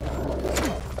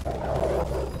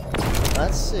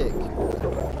 That's sick.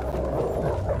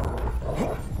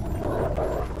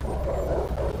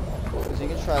 You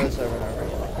can try this over and over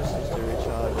again. The crystals do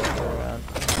recharge after a round.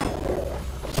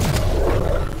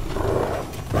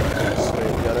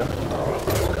 Sweet, got it.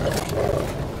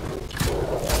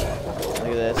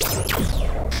 Look at this.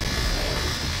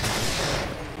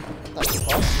 What the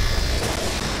fuck?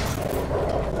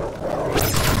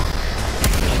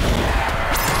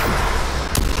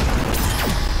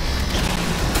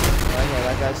 Okay,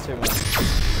 that guy's too much.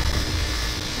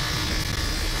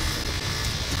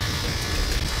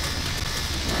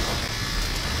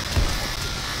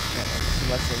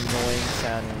 Most annoying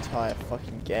sound in the entire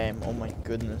fucking game. Oh my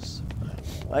goodness.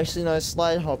 Actually, no,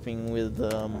 slide hopping with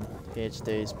PhD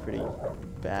is pretty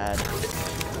bad.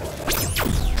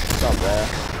 It's up there.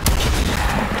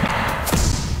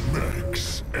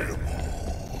 Max ammo.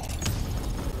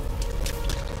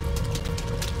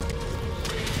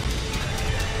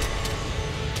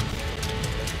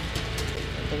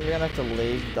 I think we're gonna have to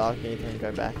leave Dark Ether and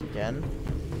go back again.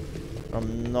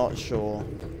 I'm not sure.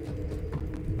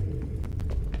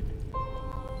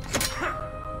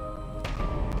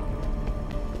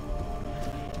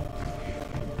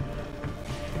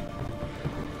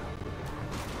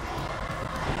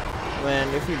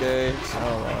 And if we do,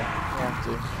 oh well,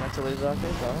 we have to leave Dark Ether,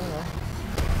 I don't know.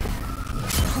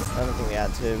 I don't think we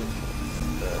had to,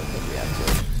 but I think we had to.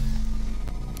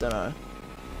 Don't know.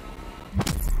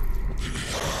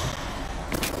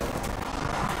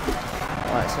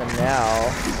 Alright, so now,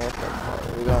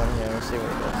 we're going here, we'll see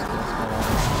what's going on.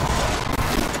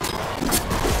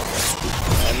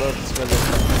 And look, it's where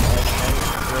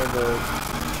the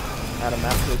out of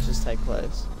map glitches take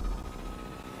place.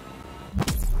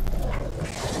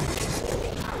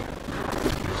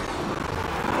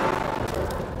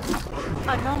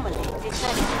 Anomaly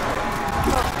detected.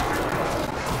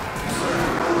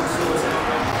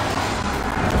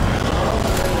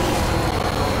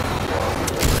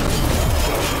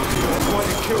 Quite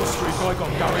a kill streak I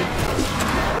got going.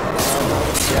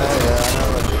 Yeah, I know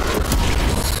what this is.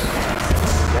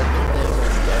 Get the thing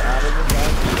and get out of the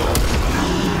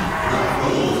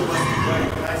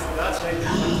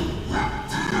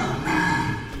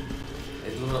I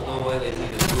do not know why they need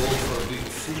a goal for doing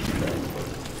feedback, but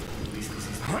at least this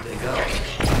is what they got.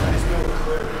 There is no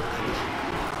query.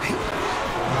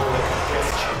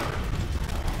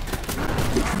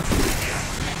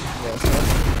 Yeah, so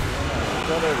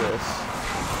what are this?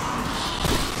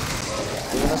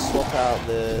 We're gonna swap out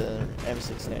the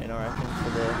M16, I reckon,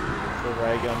 for the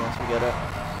ray gun once we get it.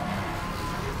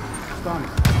 PhD.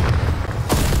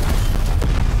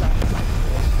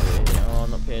 Oh,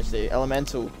 not PhD.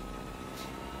 Elemental.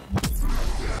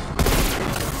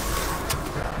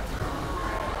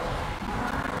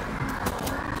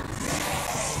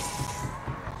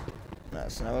 Right,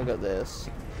 so now we've got this.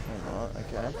 Or not,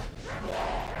 okay.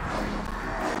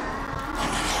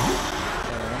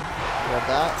 We got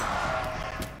that.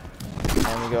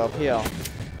 And we go up here.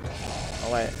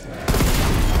 Oh wait.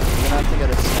 We're gonna have to get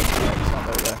a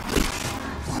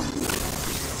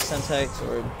Sentex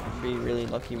or be really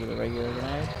lucky with a regular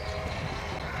grenade.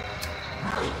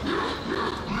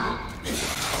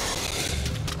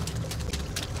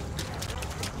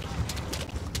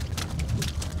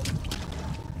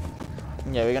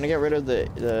 Yeah, we're gonna get rid of the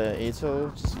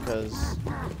E-tool just because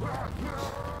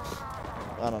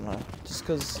I don't know. Just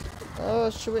because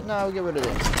should we? No, we'll get rid of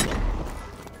it.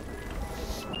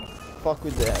 Fuck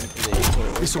with the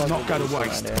E-tool. This will not go to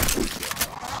waste.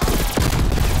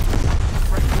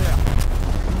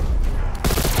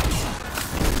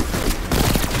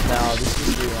 Now this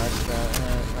is really nice.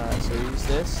 Alright, so use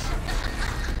this.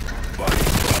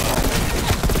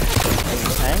 And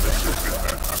the tank.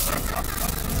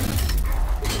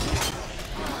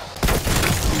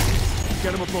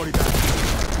 Get him a body back.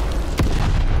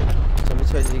 Somebody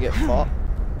told you to get fought.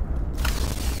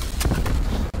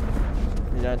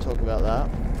 You don't talk about that.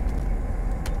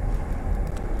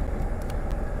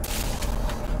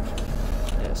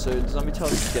 Yeah, so the zombie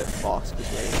tells us to get fucked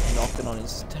because we're knocking on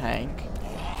his tank.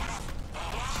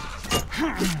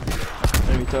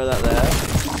 Then we throw that there.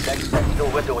 External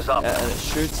window is up. And it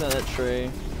shoots at that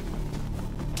tree.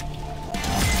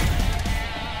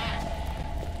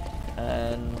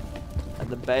 And at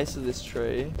the base of this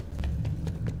tree,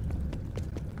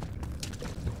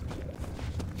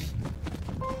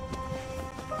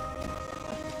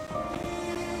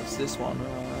 it's this one.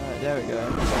 Alright, there we go.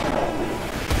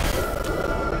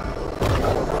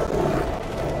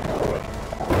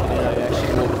 You know, you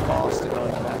actually walk faster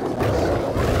going backwards.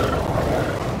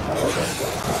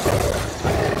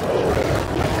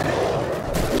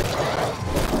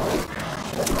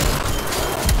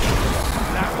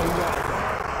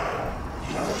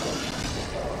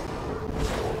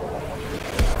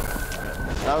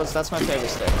 That's my favorite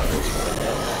step.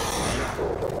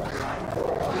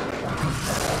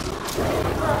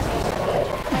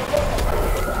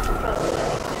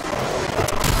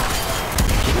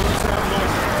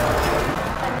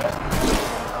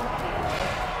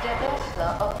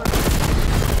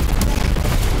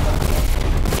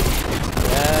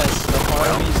 Yes, the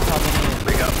Harvey's coming in.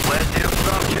 We got plenty of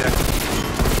subjects.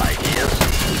 Ideas?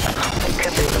 It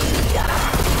could be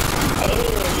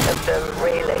any of them,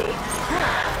 really.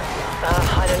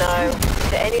 I don't know.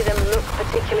 Do any of them look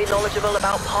particularly knowledgeable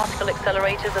about particle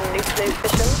accelerators and nuclear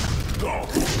fission?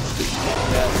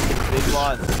 Yes, big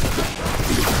one.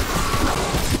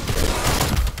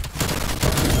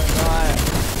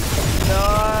 No!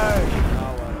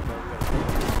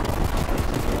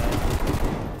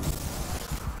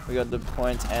 We got the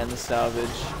point and the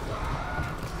salvage.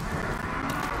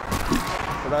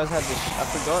 But I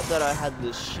forgot that I had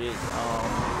this shit,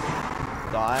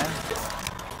 guy.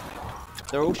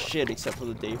 They're all shit except for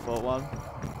the default one.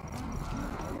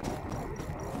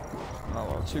 Oh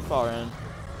well, too far in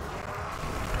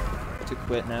to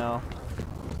quit now.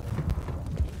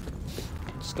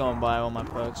 Just go and buy all my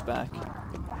perks back.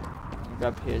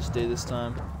 Grab PhD this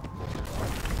time.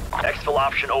 Exfil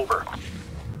option over.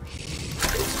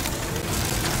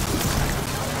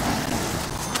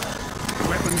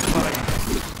 Weapon claim.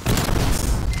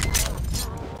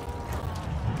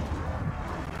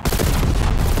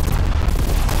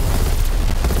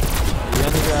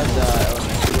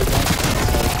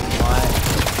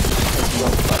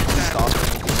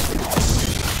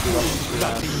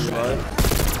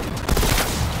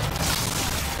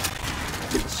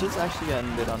 This shit's actually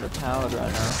getting a bit underpowered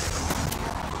right now.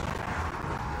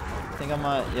 think I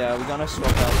might. Yeah, we're gonna swap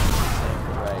out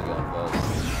the ray gun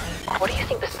first. What do you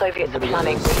think the Soviets are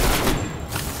planning?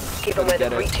 Given where the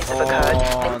breaches have occurred,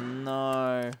 Oh they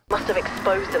no. must have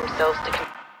exposed themselves to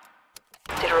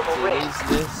considerable risk.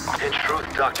 This. In truth,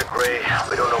 Dr. Gray,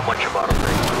 we don't know much about them.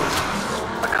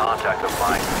 A contact of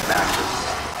mine,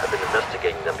 Maxis, had been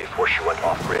investigating them before she went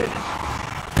off-grid.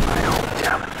 I hope they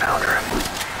haven't found her.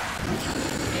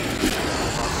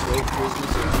 Sweet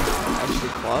business.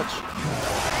 Actually clutch.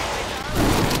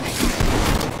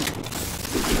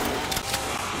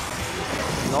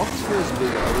 Nox feels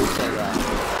bigger, I will say that.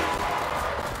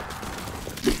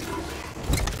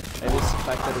 Maybe it's the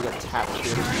fact that it got tapped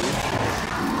here.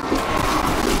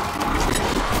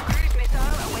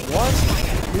 What?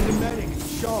 Need a medic.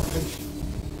 Sharpen.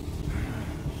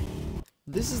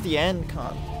 This is the end,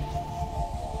 cunt.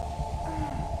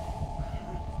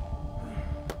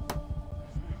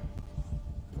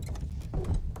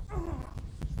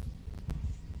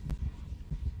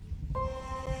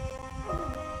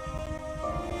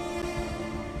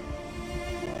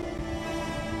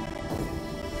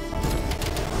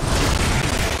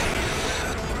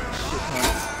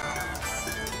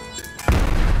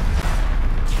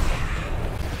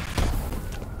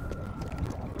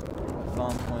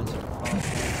 Farm points.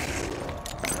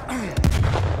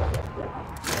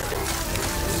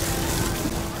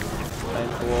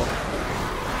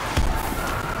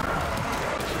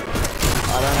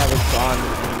 I don't have a gun.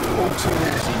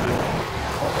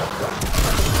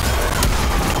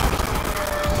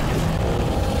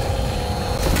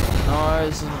 No,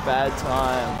 this is a bad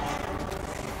time.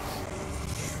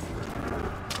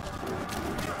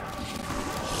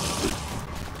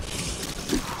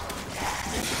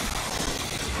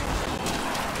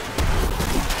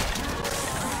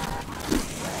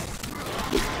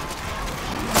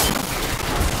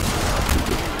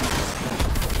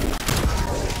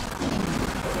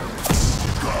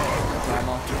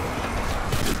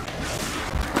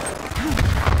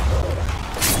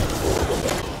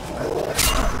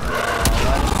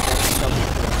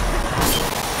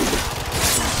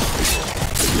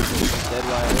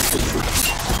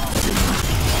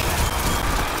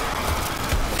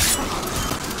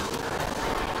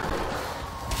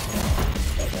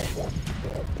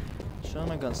 Sure,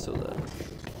 my gun's still there.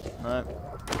 No.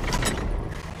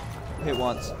 Hit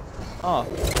once. Oh.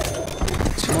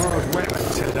 Tomorrow's weapon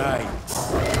today.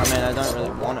 I mean, I don't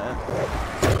really want it.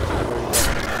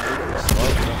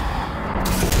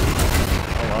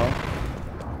 Oh well.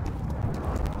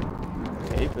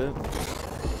 Keep it.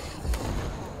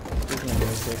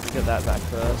 Get that back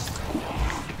first.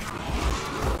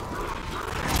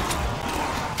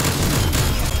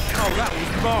 Oh, that was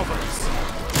marvellous.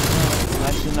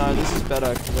 Actually, no, this is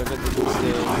better because I've got the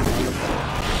steel.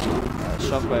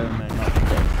 Shockwave, I mean, not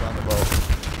Thunderbolt.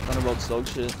 Thunderbolt's dog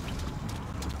shit.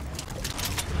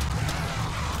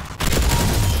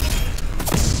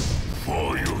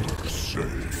 Fire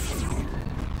safe.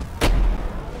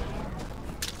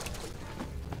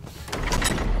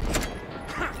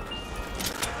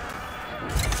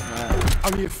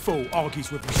 Only a fool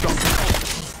argues with the shot.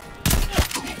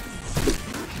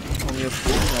 Only a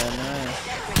fool, man, no.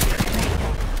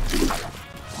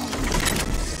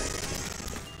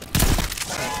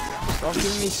 Stop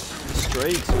giving me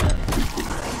streaks, man.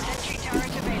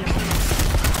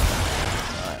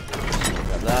 Alright,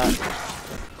 got that.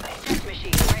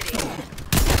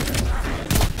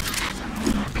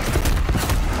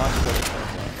 Much better.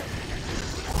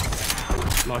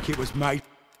 Like it was made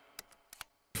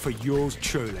for yours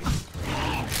truly.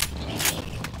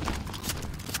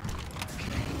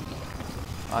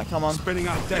 Alright, come on. Spinning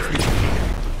up death.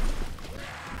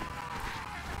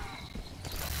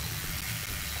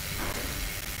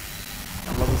 I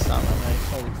love the sound that makes.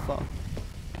 Holy fuck.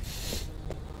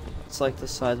 It's like the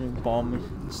seismic bomb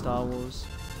in Star Wars.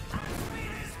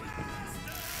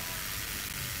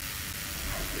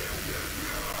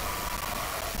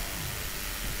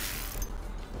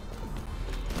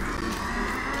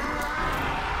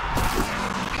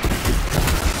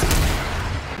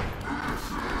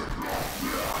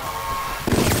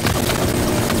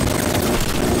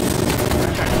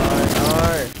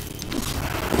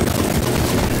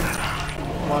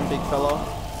 Big fella.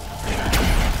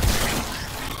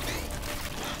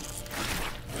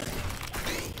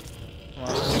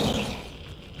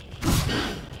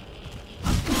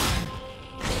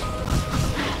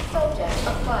 Subject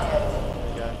acquired.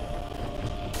 There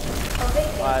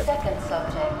Awaiting Alright. second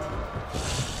subject.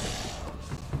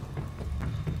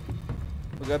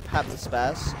 We'll go pat the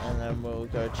spaz and then we'll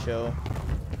go chill.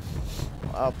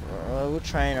 We'll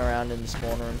train around in the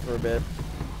spawn room for a bit.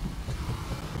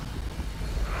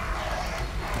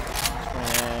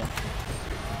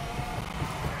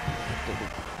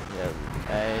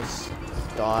 just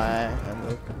die and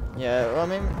look. Yeah, well, I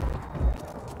mean,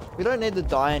 we don't need the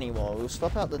die anymore. We'll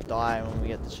swap out the die when we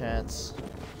get the chance.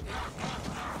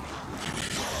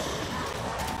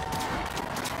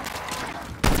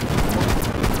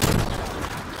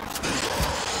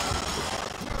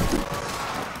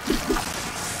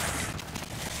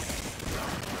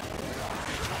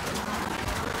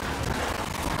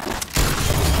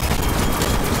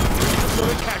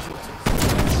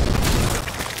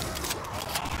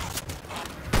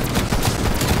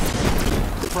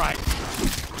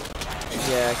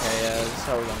 Yeah, okay, yeah, that's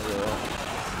how we're gonna do it.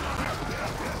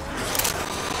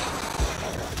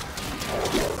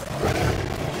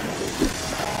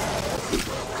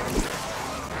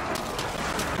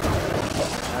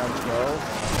 And 12.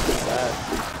 Bad.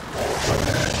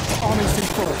 Army's in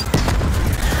full.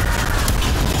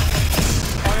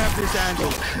 I have this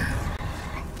handle.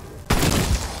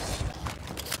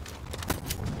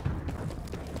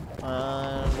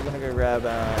 We're gonna go grab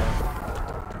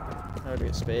I already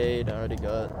got speed, I already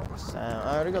got sound,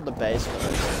 I already got the base for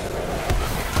this.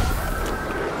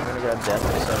 I'm gonna grab death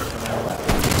perception now.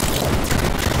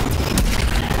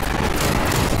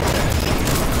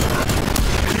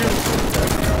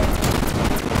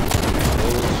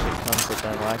 Bullshit cunts that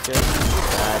don't like it.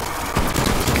 Bad.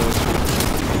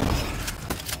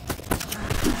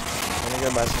 I'm gonna go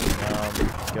buy some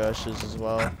Gershes as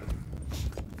well.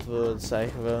 For the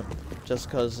sake of it. Just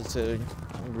cause it's a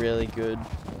really good.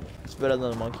 It's better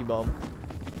than a monkey bomb.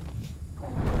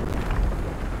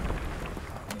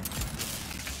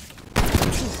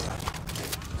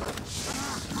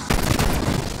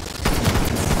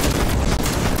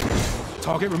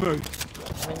 Target removed.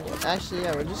 I mean, actually,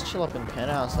 yeah, we'll just chill up in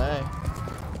penthouse, eh?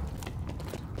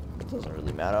 It doesn't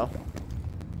really matter.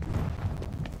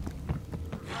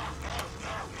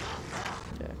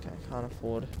 Yeah, okay, can't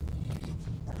afford.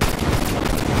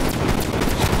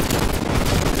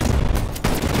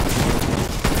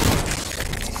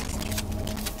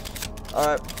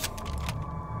 Alright.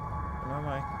 Where am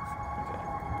I?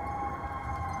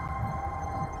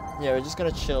 Okay. Yeah, we're just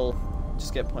gonna chill.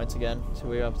 Just get points again. So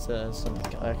we're up to some,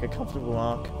 like, a comfortable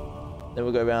mark. Then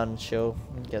we'll go around and chill.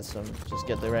 And get some, just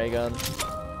get the ray gun.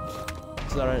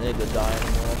 Because I don't need to die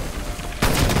anymore.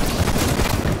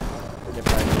 If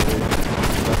I do,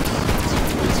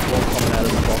 it's more coming out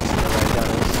of the box than the ray gun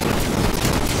is.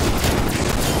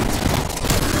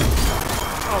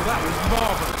 Oh, that was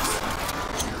marvelous.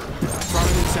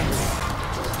 Running in center.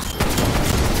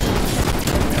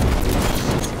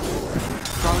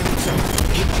 Running in center.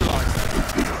 Neutralize.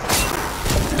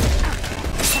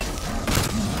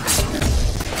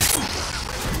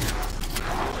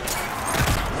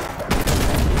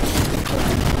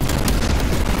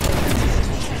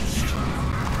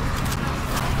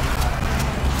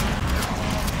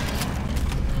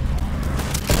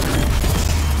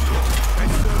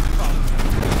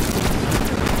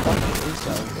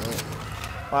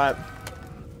 Alright.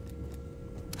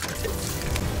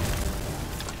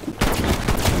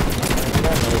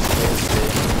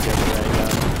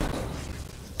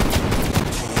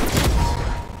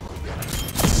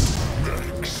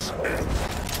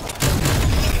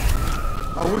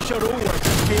 I wish I'd always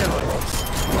feel like this.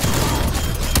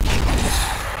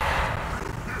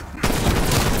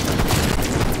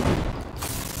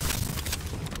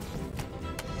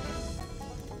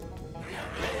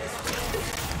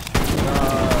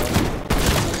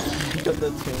 The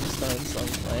tombstone song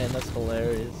playing, that's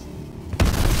hilarious.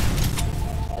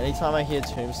 Anytime I hear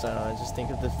Tombstone, I just think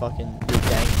of the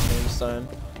gang Tombstone.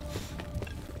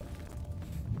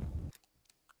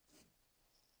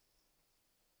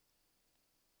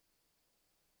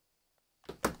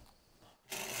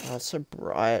 Oh, it's so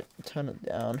bright. Turn it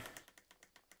down.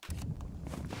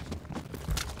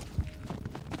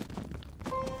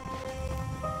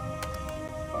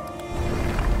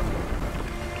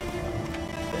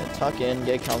 Tuck in,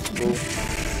 get comfortable.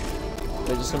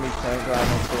 We're just gonna be playing right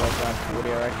until like round 40,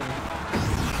 I reckon.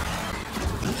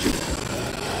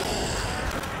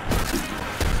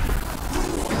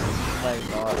 Maybe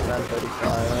not, round 35, I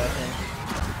reckon.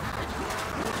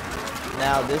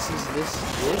 Now this round 30 is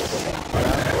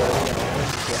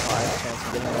the highest chance of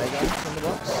getting a ray gun in the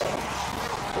box.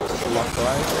 It's a luck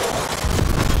prize.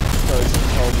 So it's in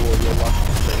Cold War, you're lucky.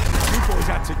 You boys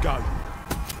had to go.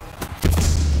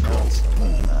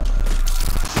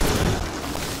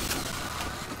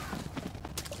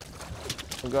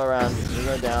 We'll go around, we'll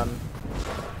go down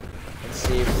and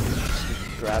see if we can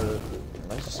just grab it.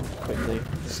 Like, just quickly,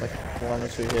 just like 1 or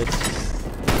 2 hits.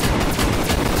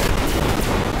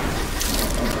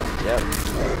 Yep,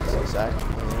 that's exactly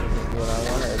what I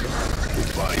wanted.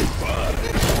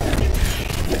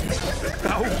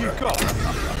 That all you got?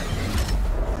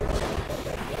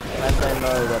 And they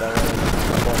know that I want to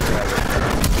walk around with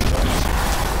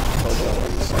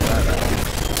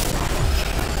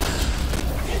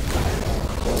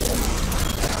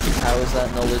How is that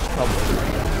knowledge public?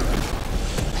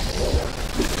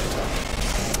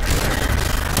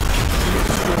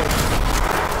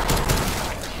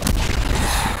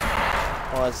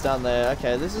 Oh, it's down there.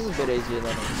 Okay, this is a bit easier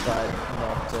than inside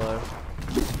Nocto.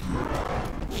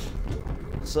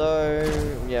 So,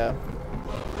 yeah.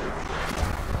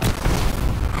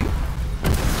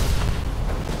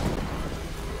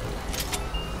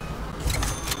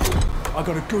 I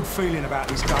got a good feeling about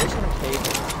these guys.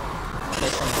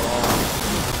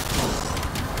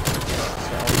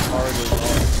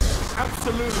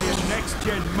 Absolutely a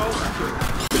next-gen multi-kill.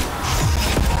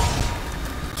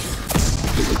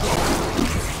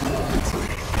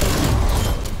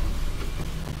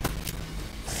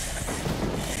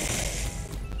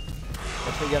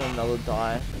 If we get another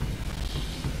die.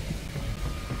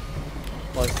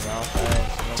 Close enough,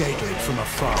 eh? Deadly from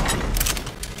afar.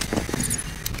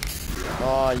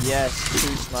 Oh yes,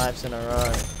 2 snipes in a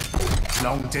row.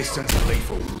 Long distance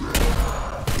lethal.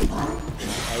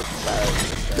 Hate barrels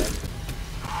instead.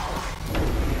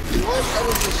 What? That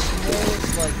was the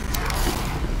smallest, like...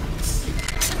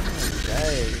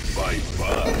 Okay.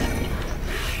 Bye-bye.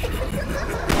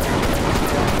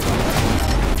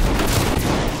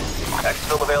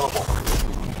 Exfil available.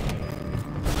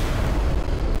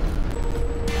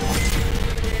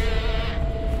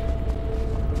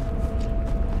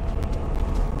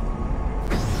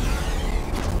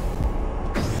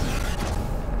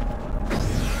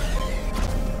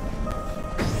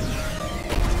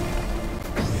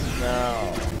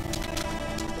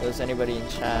 There's anybody in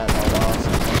chat, I'll ask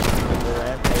the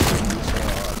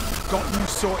rampage Got you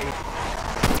sorted.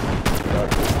 Got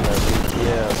the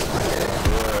BTS.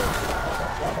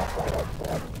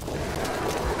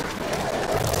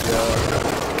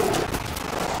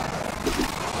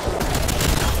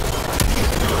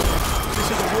 This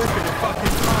is a walk in the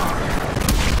fucking park.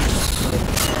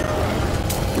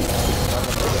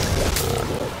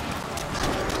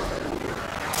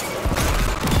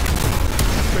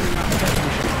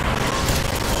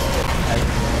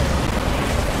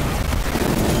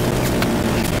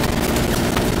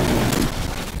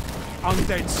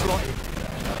 Undead slotted.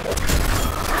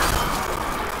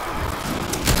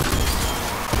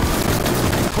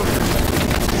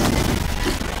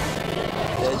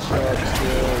 Deadshot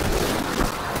skills.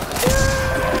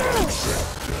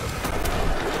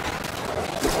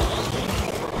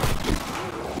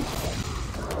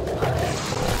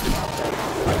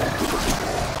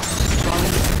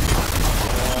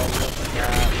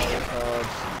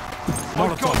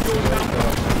 I've got your number.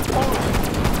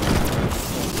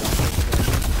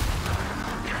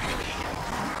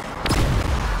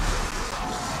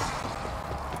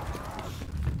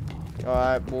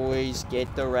 Alright boys,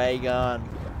 get the ray gun.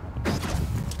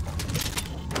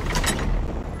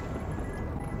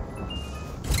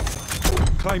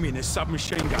 Claiming a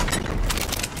submachine gun.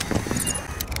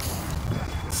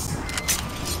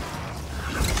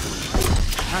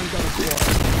 Handgun acquired.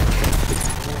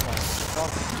 Oh my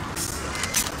fuck.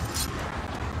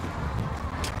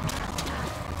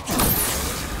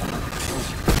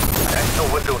 Exfil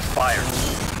window expired.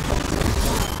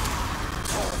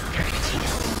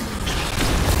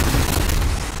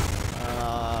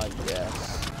 Yes.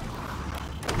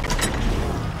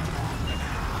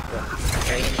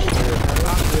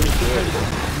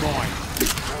 Mine.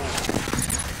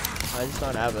 I just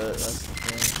don't have it, that's the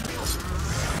thing.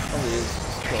 Probably is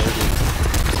quality.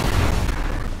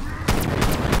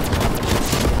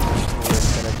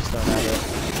 But I just don't have it.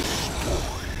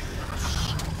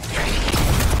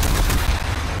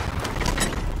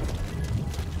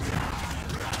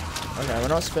 Okay, we're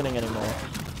not spinning anymore.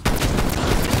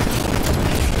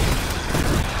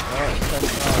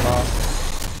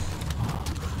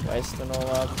 Wasting all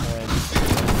our points.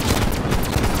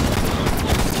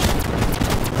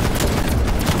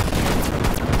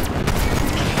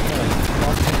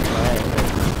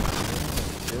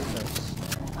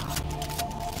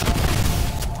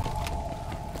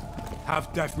 Have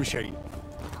death machine.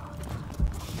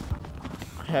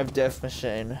 Have death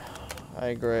machine. I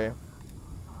agree.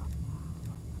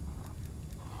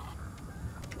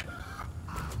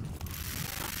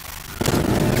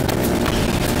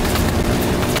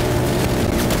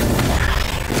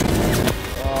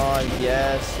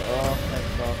 Yes, oh thank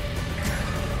fuck.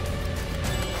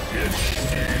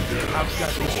 Have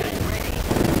death machine.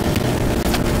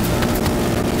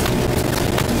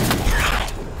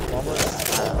 What was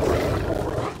that?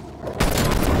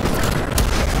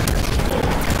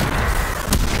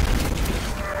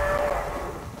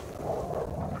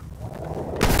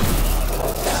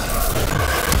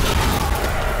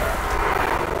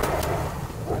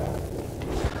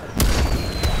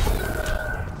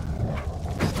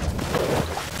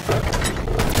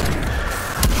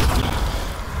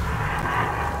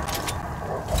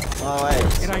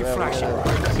 flashing.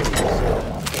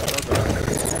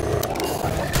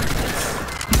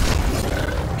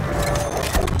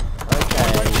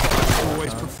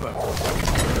 Always prefer.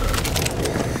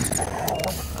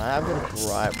 I've got a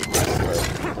gripe with this though.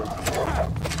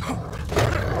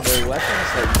 The weapons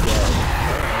that you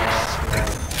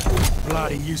get.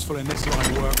 Bloody useful in this line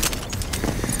of work.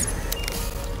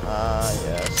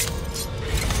 Yes.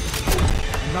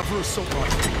 Another assault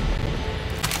rifle.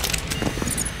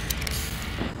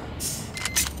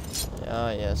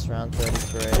 Yes, round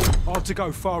 33. Hard to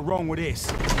go far wrong with this.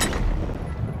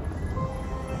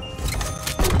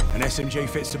 An SMG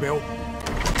fits the bill.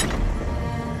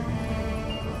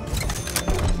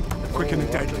 Quick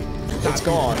and deadly. It's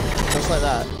gone, just like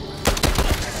that.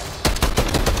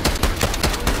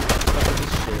 Look at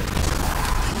this shit.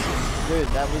 Dude,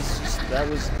 that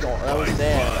was gone. That was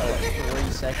there for like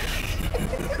 3 seconds.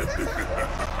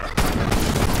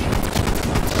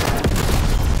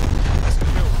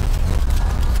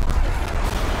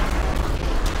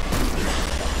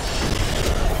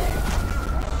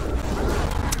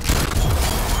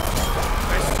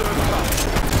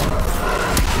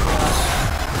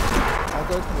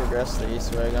 Progress the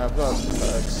Easter egg. I've got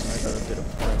perks. I got a bit of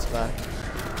points back.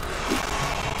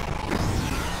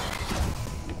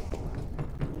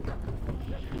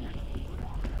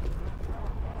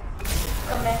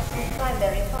 Commencing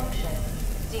primary function.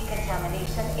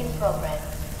 Decontamination in progress.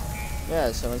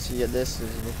 Yeah, so once you get this,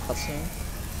 there's a little cutscene.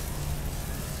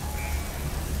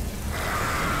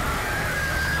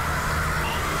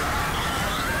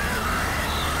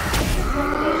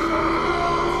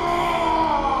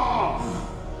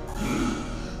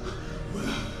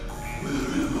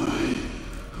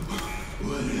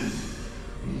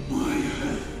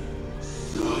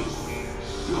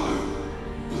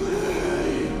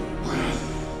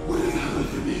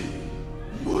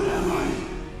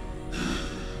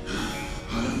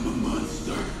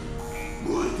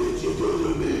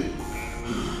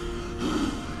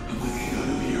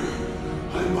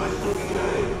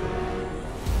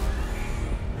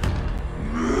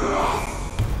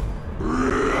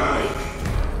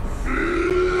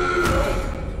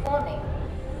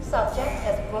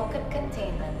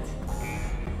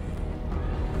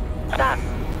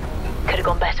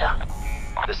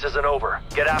 This isn't over.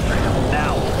 Get after him,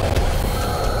 now!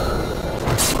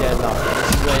 Yeah, no, this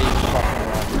is where you fucking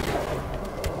run.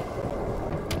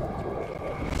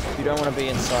 You don't want to be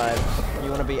inside. You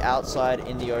want to be outside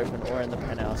in the open or in the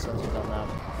penthouse once you've done that.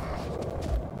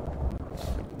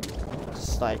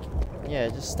 Just like, yeah,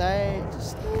 just stay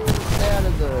out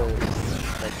of the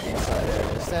like, inside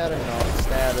area. Stay out of north,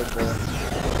 stay out of the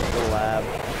lab.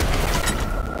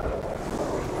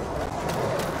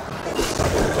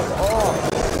 Oh!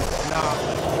 No.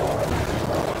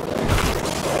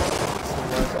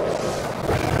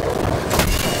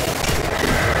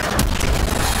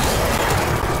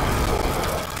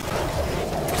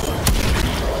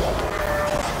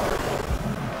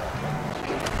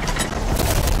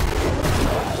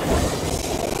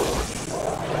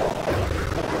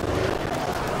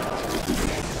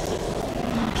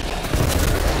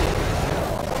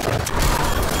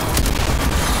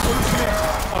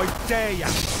 I dare ya!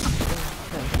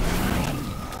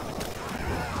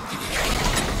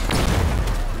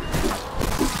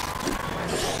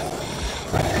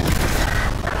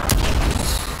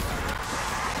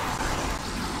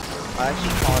 I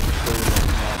actually can't do it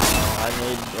I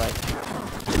need, like,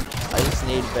 I just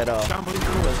need better,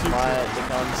 because the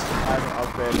guns, I'm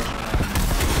upgrading,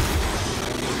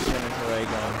 I'm using a ray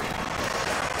gun.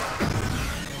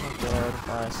 Oh god,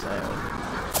 I say.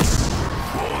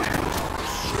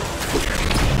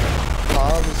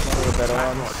 Cobb is one of the better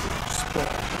ones. I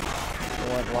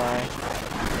won't lie.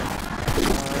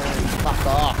 Fuck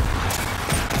off!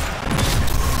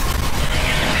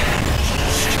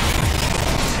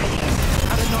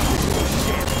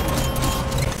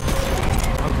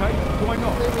 Okay, why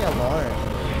not? Leave me alone,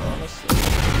 honestly.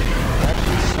 That's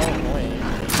so annoying.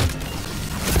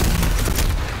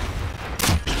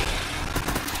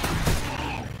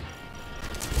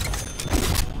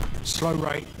 Slow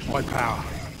rate, high power.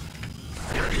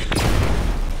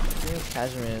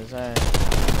 Cashmere's, eh?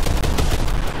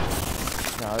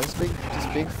 No, this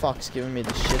big fuck's giving me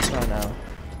the shits right now.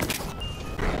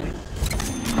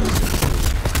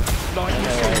 Not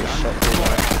ideal at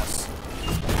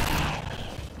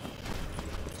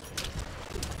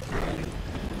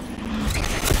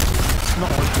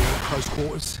close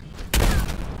quarters.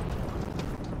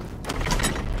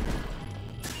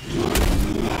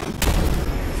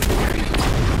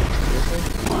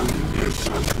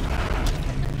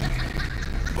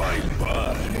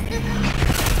 Bye-bye.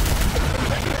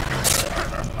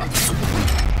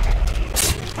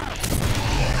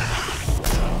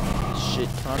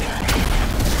 cunt.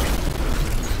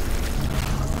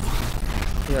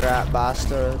 You rat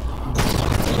bastard.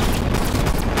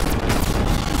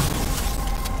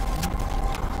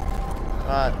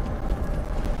 Right.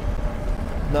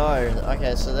 No,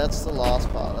 okay, so that's the last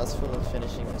part. That's for the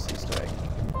finishing this Easter egg.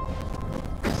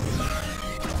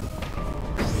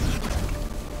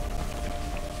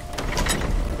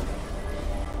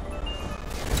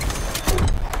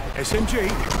 SMG?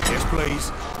 Yes,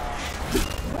 please.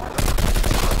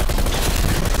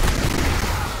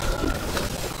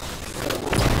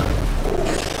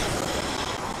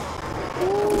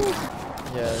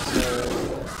 Yeah, so...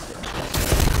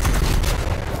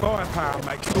 Firepower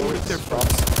makes all the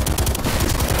difference.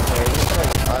 Yeah, just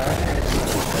like, I reckon it's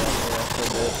just for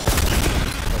a bit.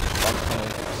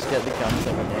 Just get the guns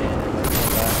that we need and then come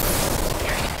back.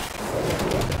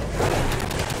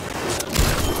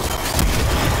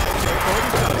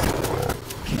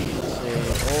 See,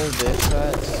 all this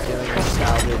right, it's giving us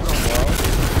salvage as well.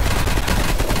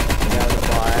 We gotta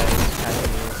buy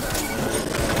enemies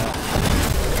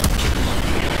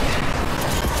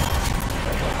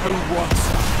Who wants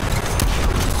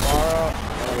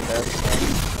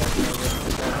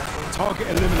target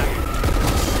eliminated?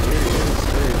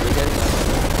 we're getting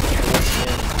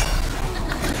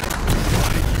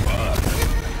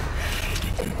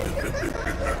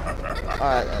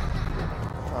alright then.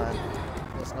 Fine.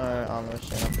 There's no armor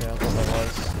machine up here, I thought there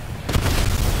was.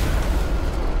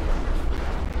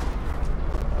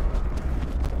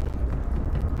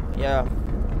 Yeah.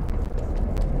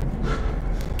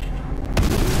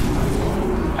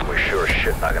 We're sure as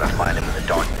shit not gonna find him in the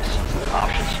darkness.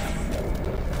 Options.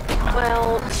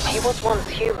 Well, he was once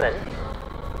human.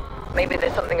 Maybe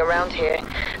there's something around here,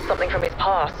 something from his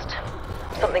past.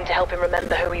 Something to help him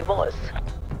remember who he was.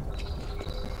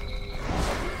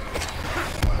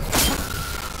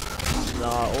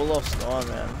 Nah, Olaf's gone,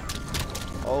 man.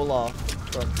 Olaf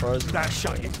from Frozen. That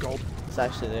shut you, gob. It's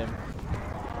actually them.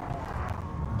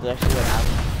 It's actually what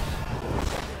happened.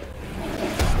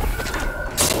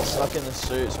 We're stuck in the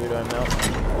suit so we don't melt.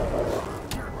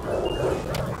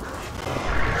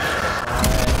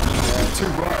 Too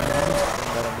right, man.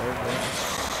 Better move, man.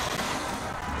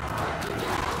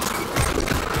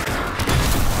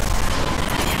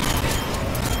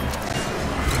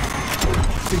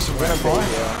 Decent round fight.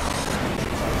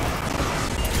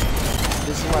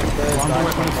 This is my third One dive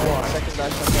weapon shotgun. fly. Second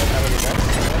dive shotgun out of the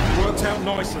next. Worked out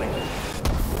nicely.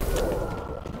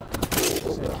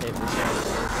 Just gonna keep this in.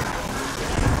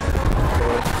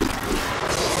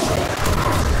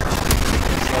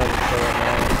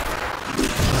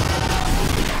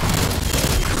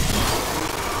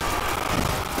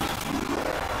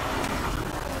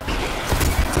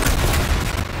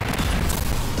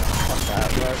 Fuck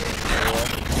that, where's the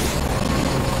floor?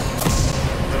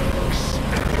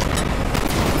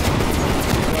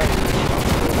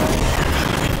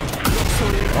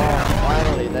 Oh,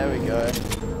 finally, there we go.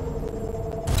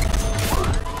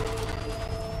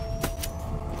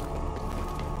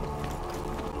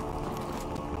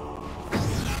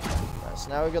 Right, so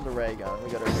now we got the ray gun, we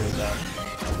got a real gun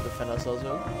to defend ourselves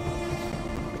with.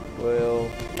 We'll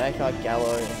make our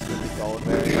gallow into the gold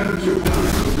variant. And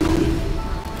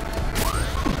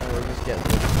we'll just get the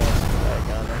first ray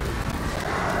gun.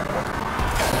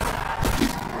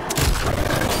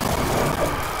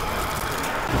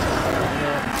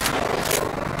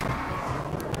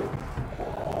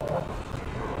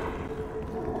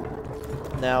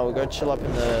 Now we'll go chill up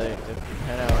in the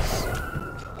penthouse.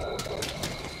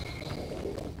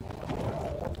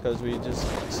 Because we just,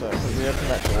 so, because we opened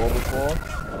that door before.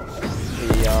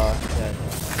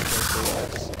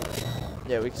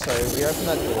 Yeah, we opened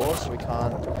that door so we can't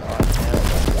climb down.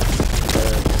 So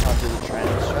we can't do the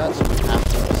training strat, so we have to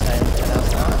stay in the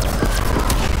penthouse now.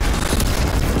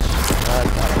 Which, I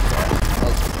don't care.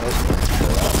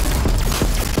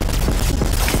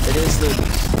 It is the,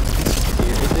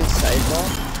 it did save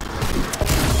one.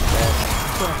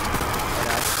 An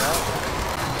asphalt.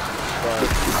 But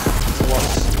it's a lot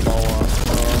slower.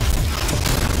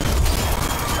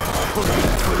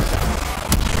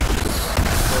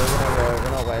 So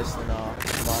we're not wasting our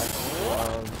life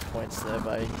points there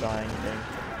by dying and being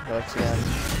perks again.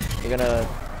 We're gonna,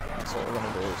 that's what we're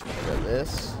gonna do is we're gonna go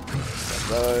this, get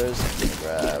those,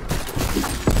 grab.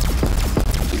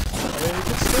 I mean, we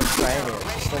can still train it,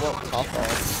 it's just a lot tougher.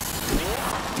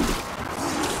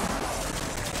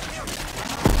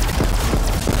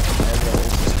 And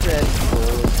it's just creating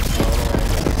doors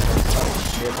as well,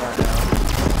 shit right now.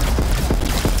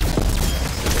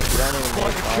 You don't even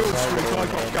need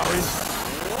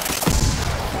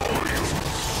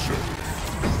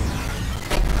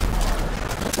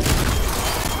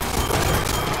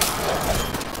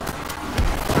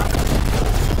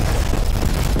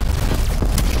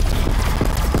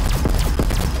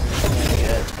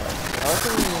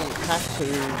to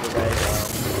the radar,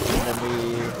 and then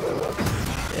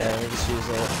we just use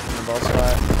it in the boss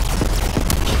fight.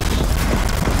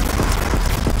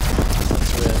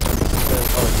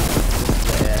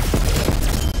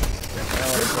 I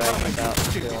don't want to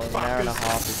drag about an hour and a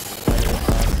half is plenty of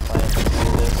time to play and do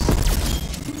this.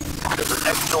 There's an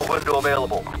external window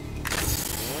available.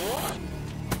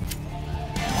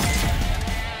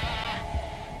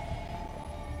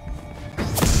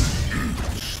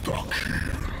 Stuck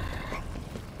here.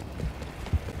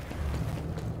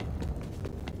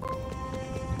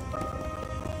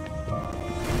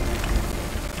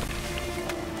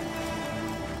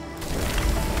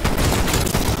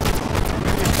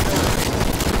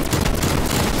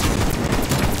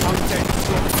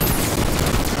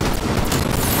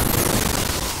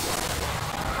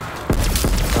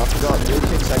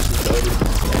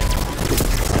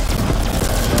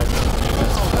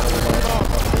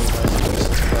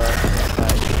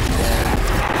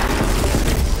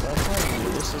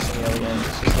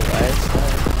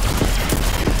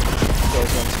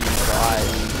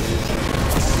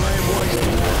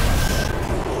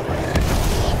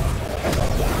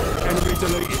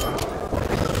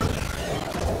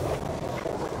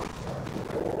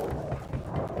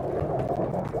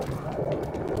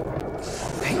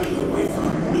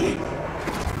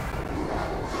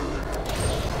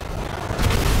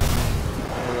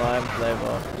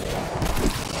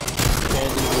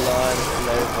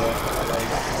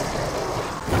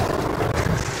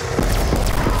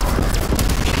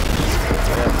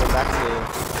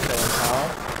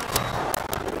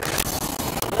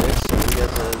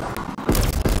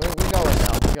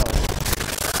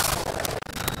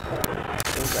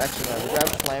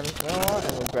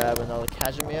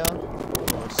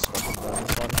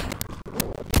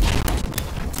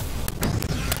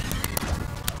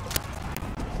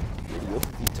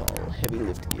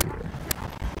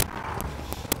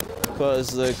 Because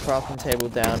the crafting table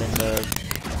down in the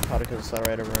particle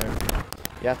accelerator room,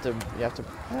 you have to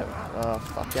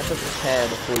prepare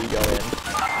before you go in.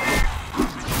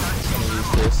 I'm gonna use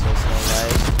this, so it's no way.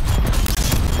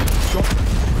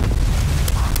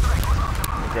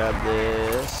 Grab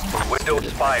this. Window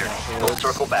expired. Don't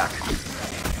circle back.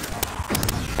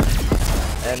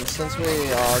 And since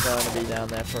we are going to be down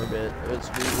there for a bit, we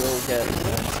will get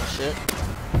shit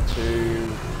to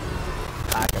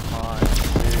pack upon, to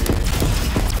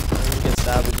get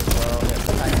salvage as well, get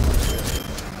pack upon shit.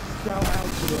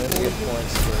 Let's get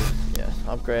points to,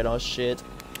 upgrade our shit.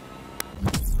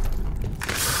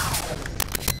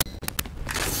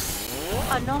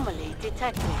 Anomaly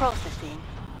detected. Processing.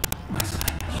 I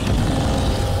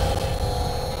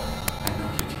know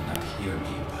you cannot hear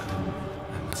me, but I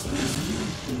must listen to you.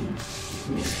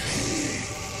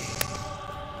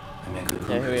 I make good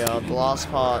progress. Here we are, the last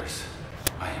part.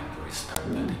 I am to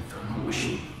restart that infernal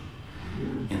machine.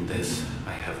 In this,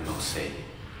 I have no say.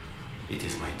 It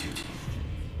is my duty.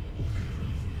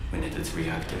 When it is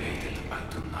reactivated, I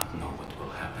do not know what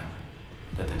will happen.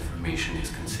 That information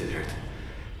is considered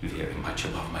very much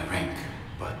above my rank,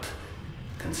 but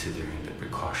considering the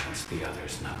precautions the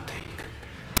others now take,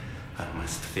 I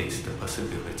must face the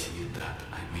possibility that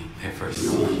I may never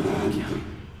see you again.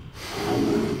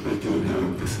 But you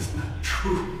know this is not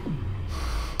true.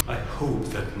 I hope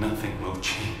that nothing will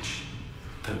change,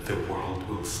 that the world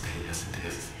will stay as it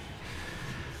is.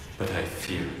 But I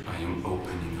fear I am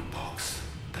opening a box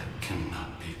that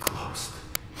cannot be closed.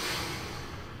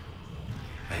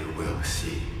 I will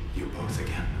see you both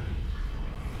again.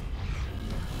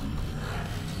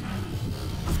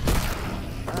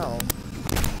 Ow.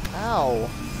 Ow.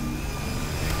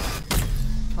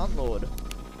 Cunt lord.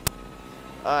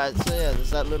 Alright, so yeah,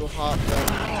 there's that little heart there.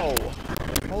 Oh.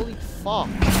 Holy fuck.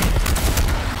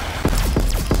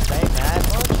 Stay mad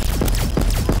much?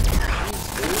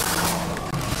 Jeez, dude.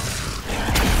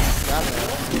 Grab it.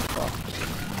 Fuck.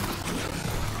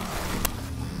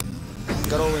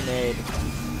 Got all we need.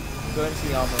 Go into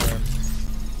the armor room.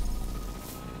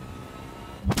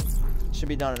 Should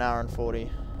be done in 1 hour and 40.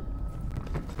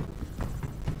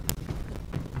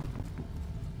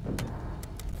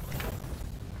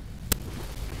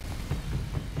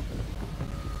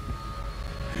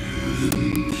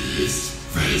 These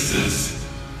faces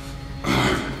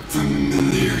are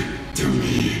familiar to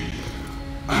me.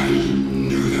 I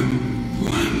knew them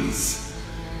once.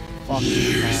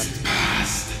 Years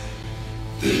past.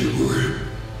 They were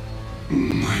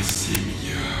my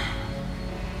simia,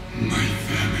 my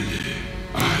family.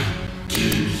 I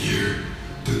came here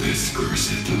to this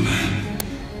cursed land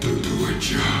to do a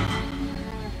job.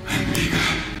 And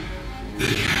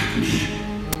they had me.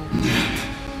 Yet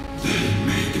they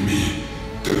made me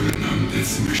turn on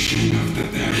this machine of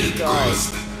guy's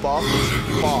buff as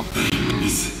fuck.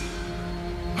 things.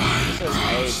 I This has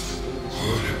AIDS.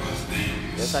 horrible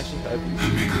things. That's actually herpes.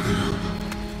 Omega Group.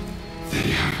 They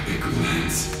have big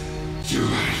plans. You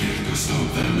are here to solve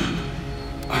them.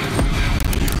 I will help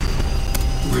you.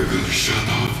 We will shut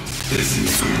off this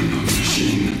infernal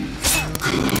machine.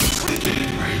 Close the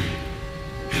gateway.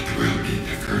 It will be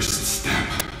the first step.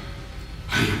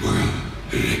 I will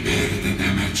repair the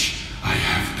damage I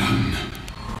have done.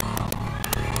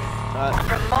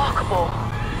 Remarkable.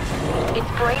 Its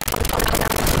brain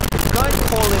Don't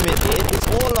call him an it, it's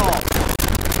Orlok.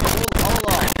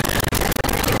 Orlok.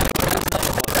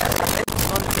 It's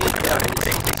not an it, though.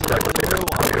 It's the real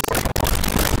one.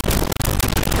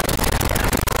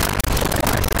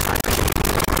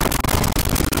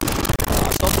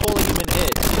 Stop calling him an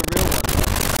it, it's the real one.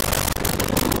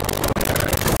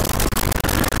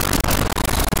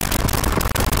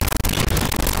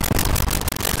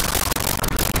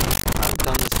 I've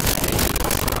done this for ages.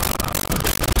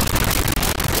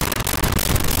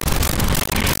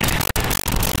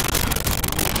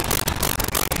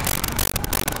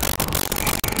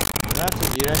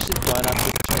 You actually don't have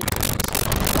to check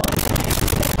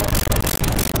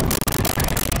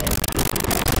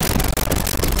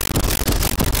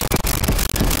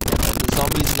the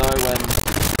zombies know when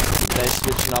they're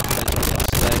switching up and so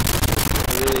they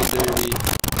really do be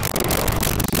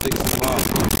fix them up.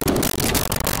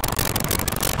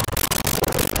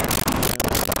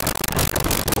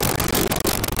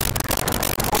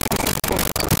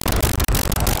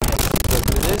 But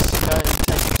for this, you don't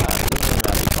take time.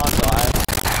 You can't die.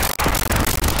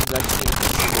 It's actually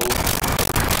invincible.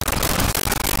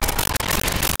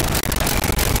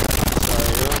 So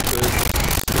you're good.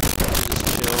 You just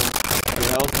chill. Your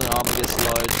health and armor gets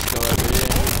low, just go over here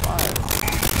and you're fine.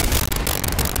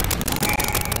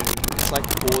 It's like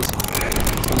pausing.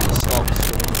 So it just stops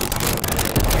for when you just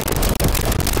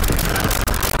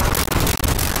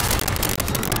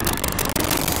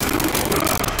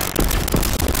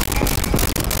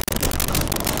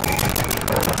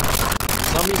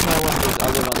zombies know when there's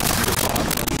other ones to get behind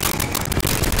them.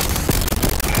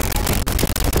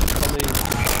 Probably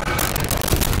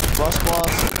boss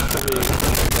probably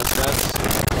the best.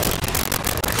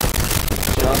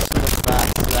 Just for the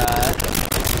fact that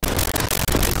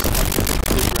it's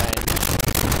good range.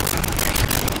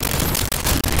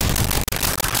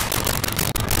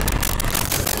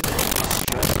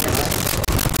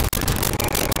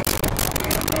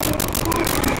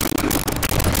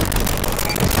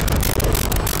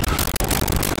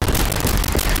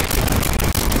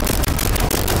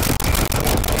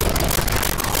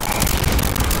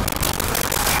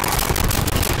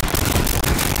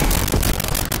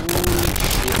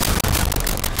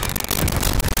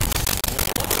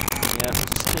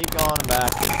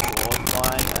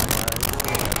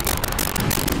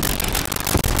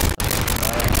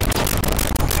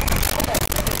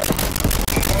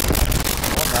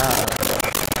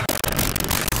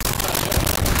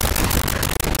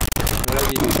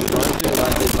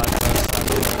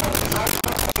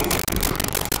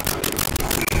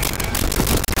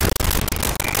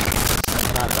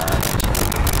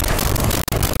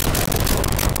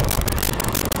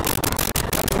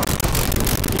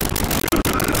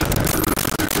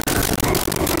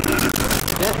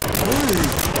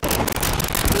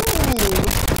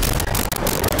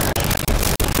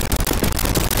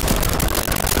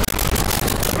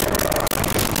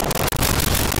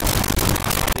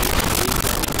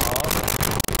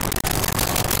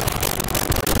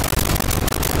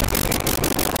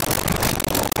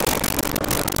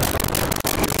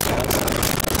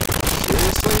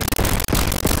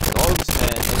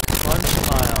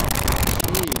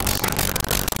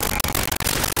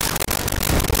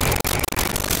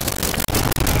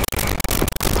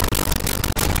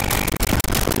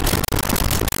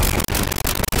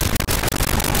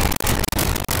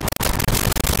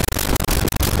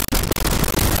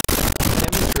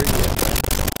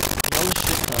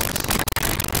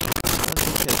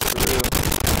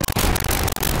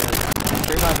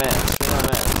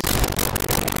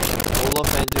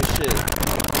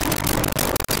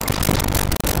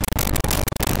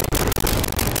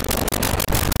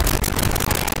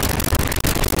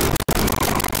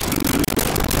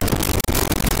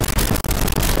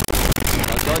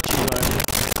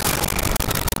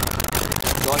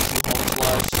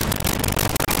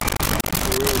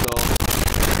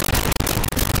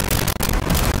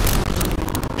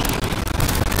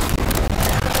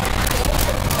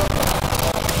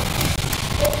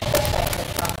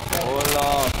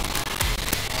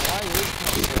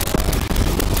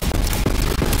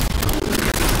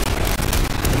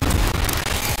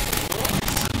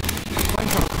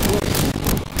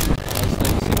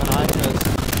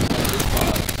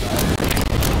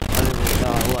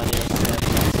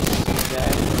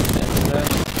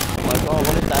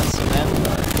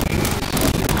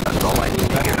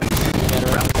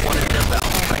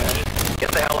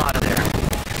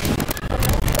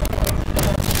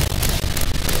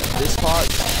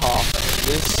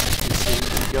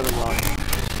 run.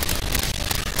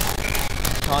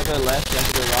 Can't go left, you have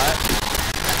to go right.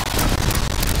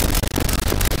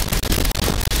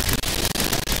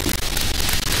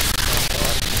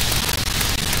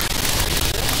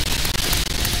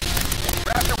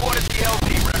 Raptor 1 is the LT,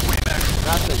 Requiem X.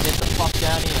 Raptor, get the fuck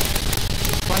down here.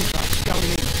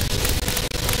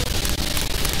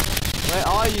 Where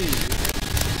are you?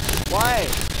 Why?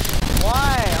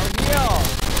 Why? I'm here.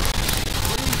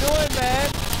 What are you doing, man?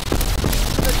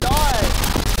 I'm gonna die.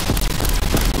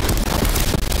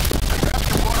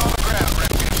 Raptor 1 on the ground,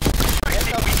 Requiem. Strike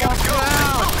team, we gotta go.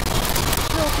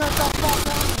 Get the fuck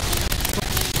out.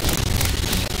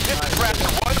 This is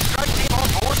Raptor 1. Strike team on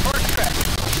board for extract.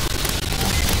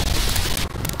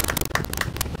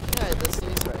 Yeah, this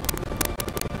is right.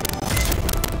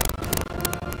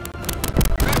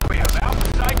 Requiem,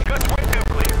 outside Gusway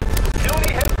nuclear.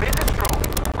 Facility has been destroyed.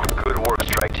 Good work,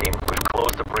 strike team. We've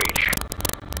closed the breach.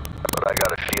 But I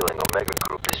got a feeling Omega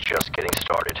Group is just getting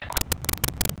started.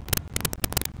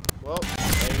 Well,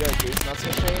 there you go, Deez. That's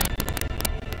Mashcine.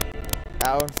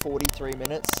 Hour and 43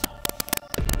 minutes.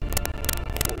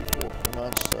 44 pretty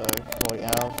much, so 40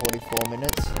 hour and 44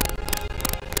 minutes.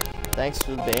 Thanks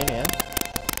for being here.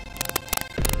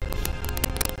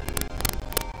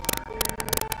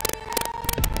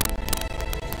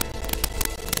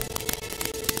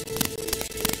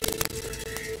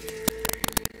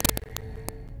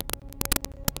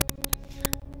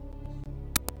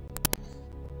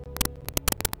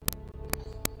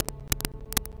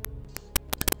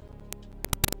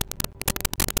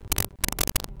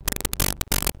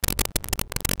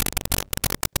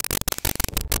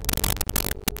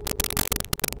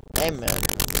 Hey man,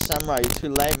 Samurai, you're too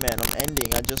late man, I'm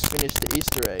ending, I just finished the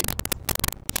Easter egg.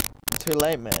 You're too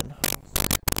late man.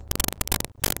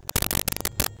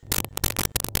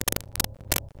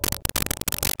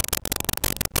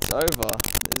 It's over.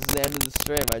 This is the end of the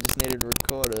stream, I just needed to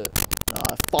record it.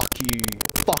 Ah, fuck you,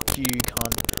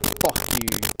 cunt, fuck you.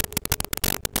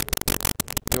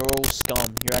 You're all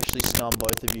scum, you're actually scum,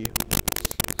 both of you.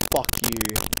 Fuck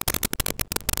you.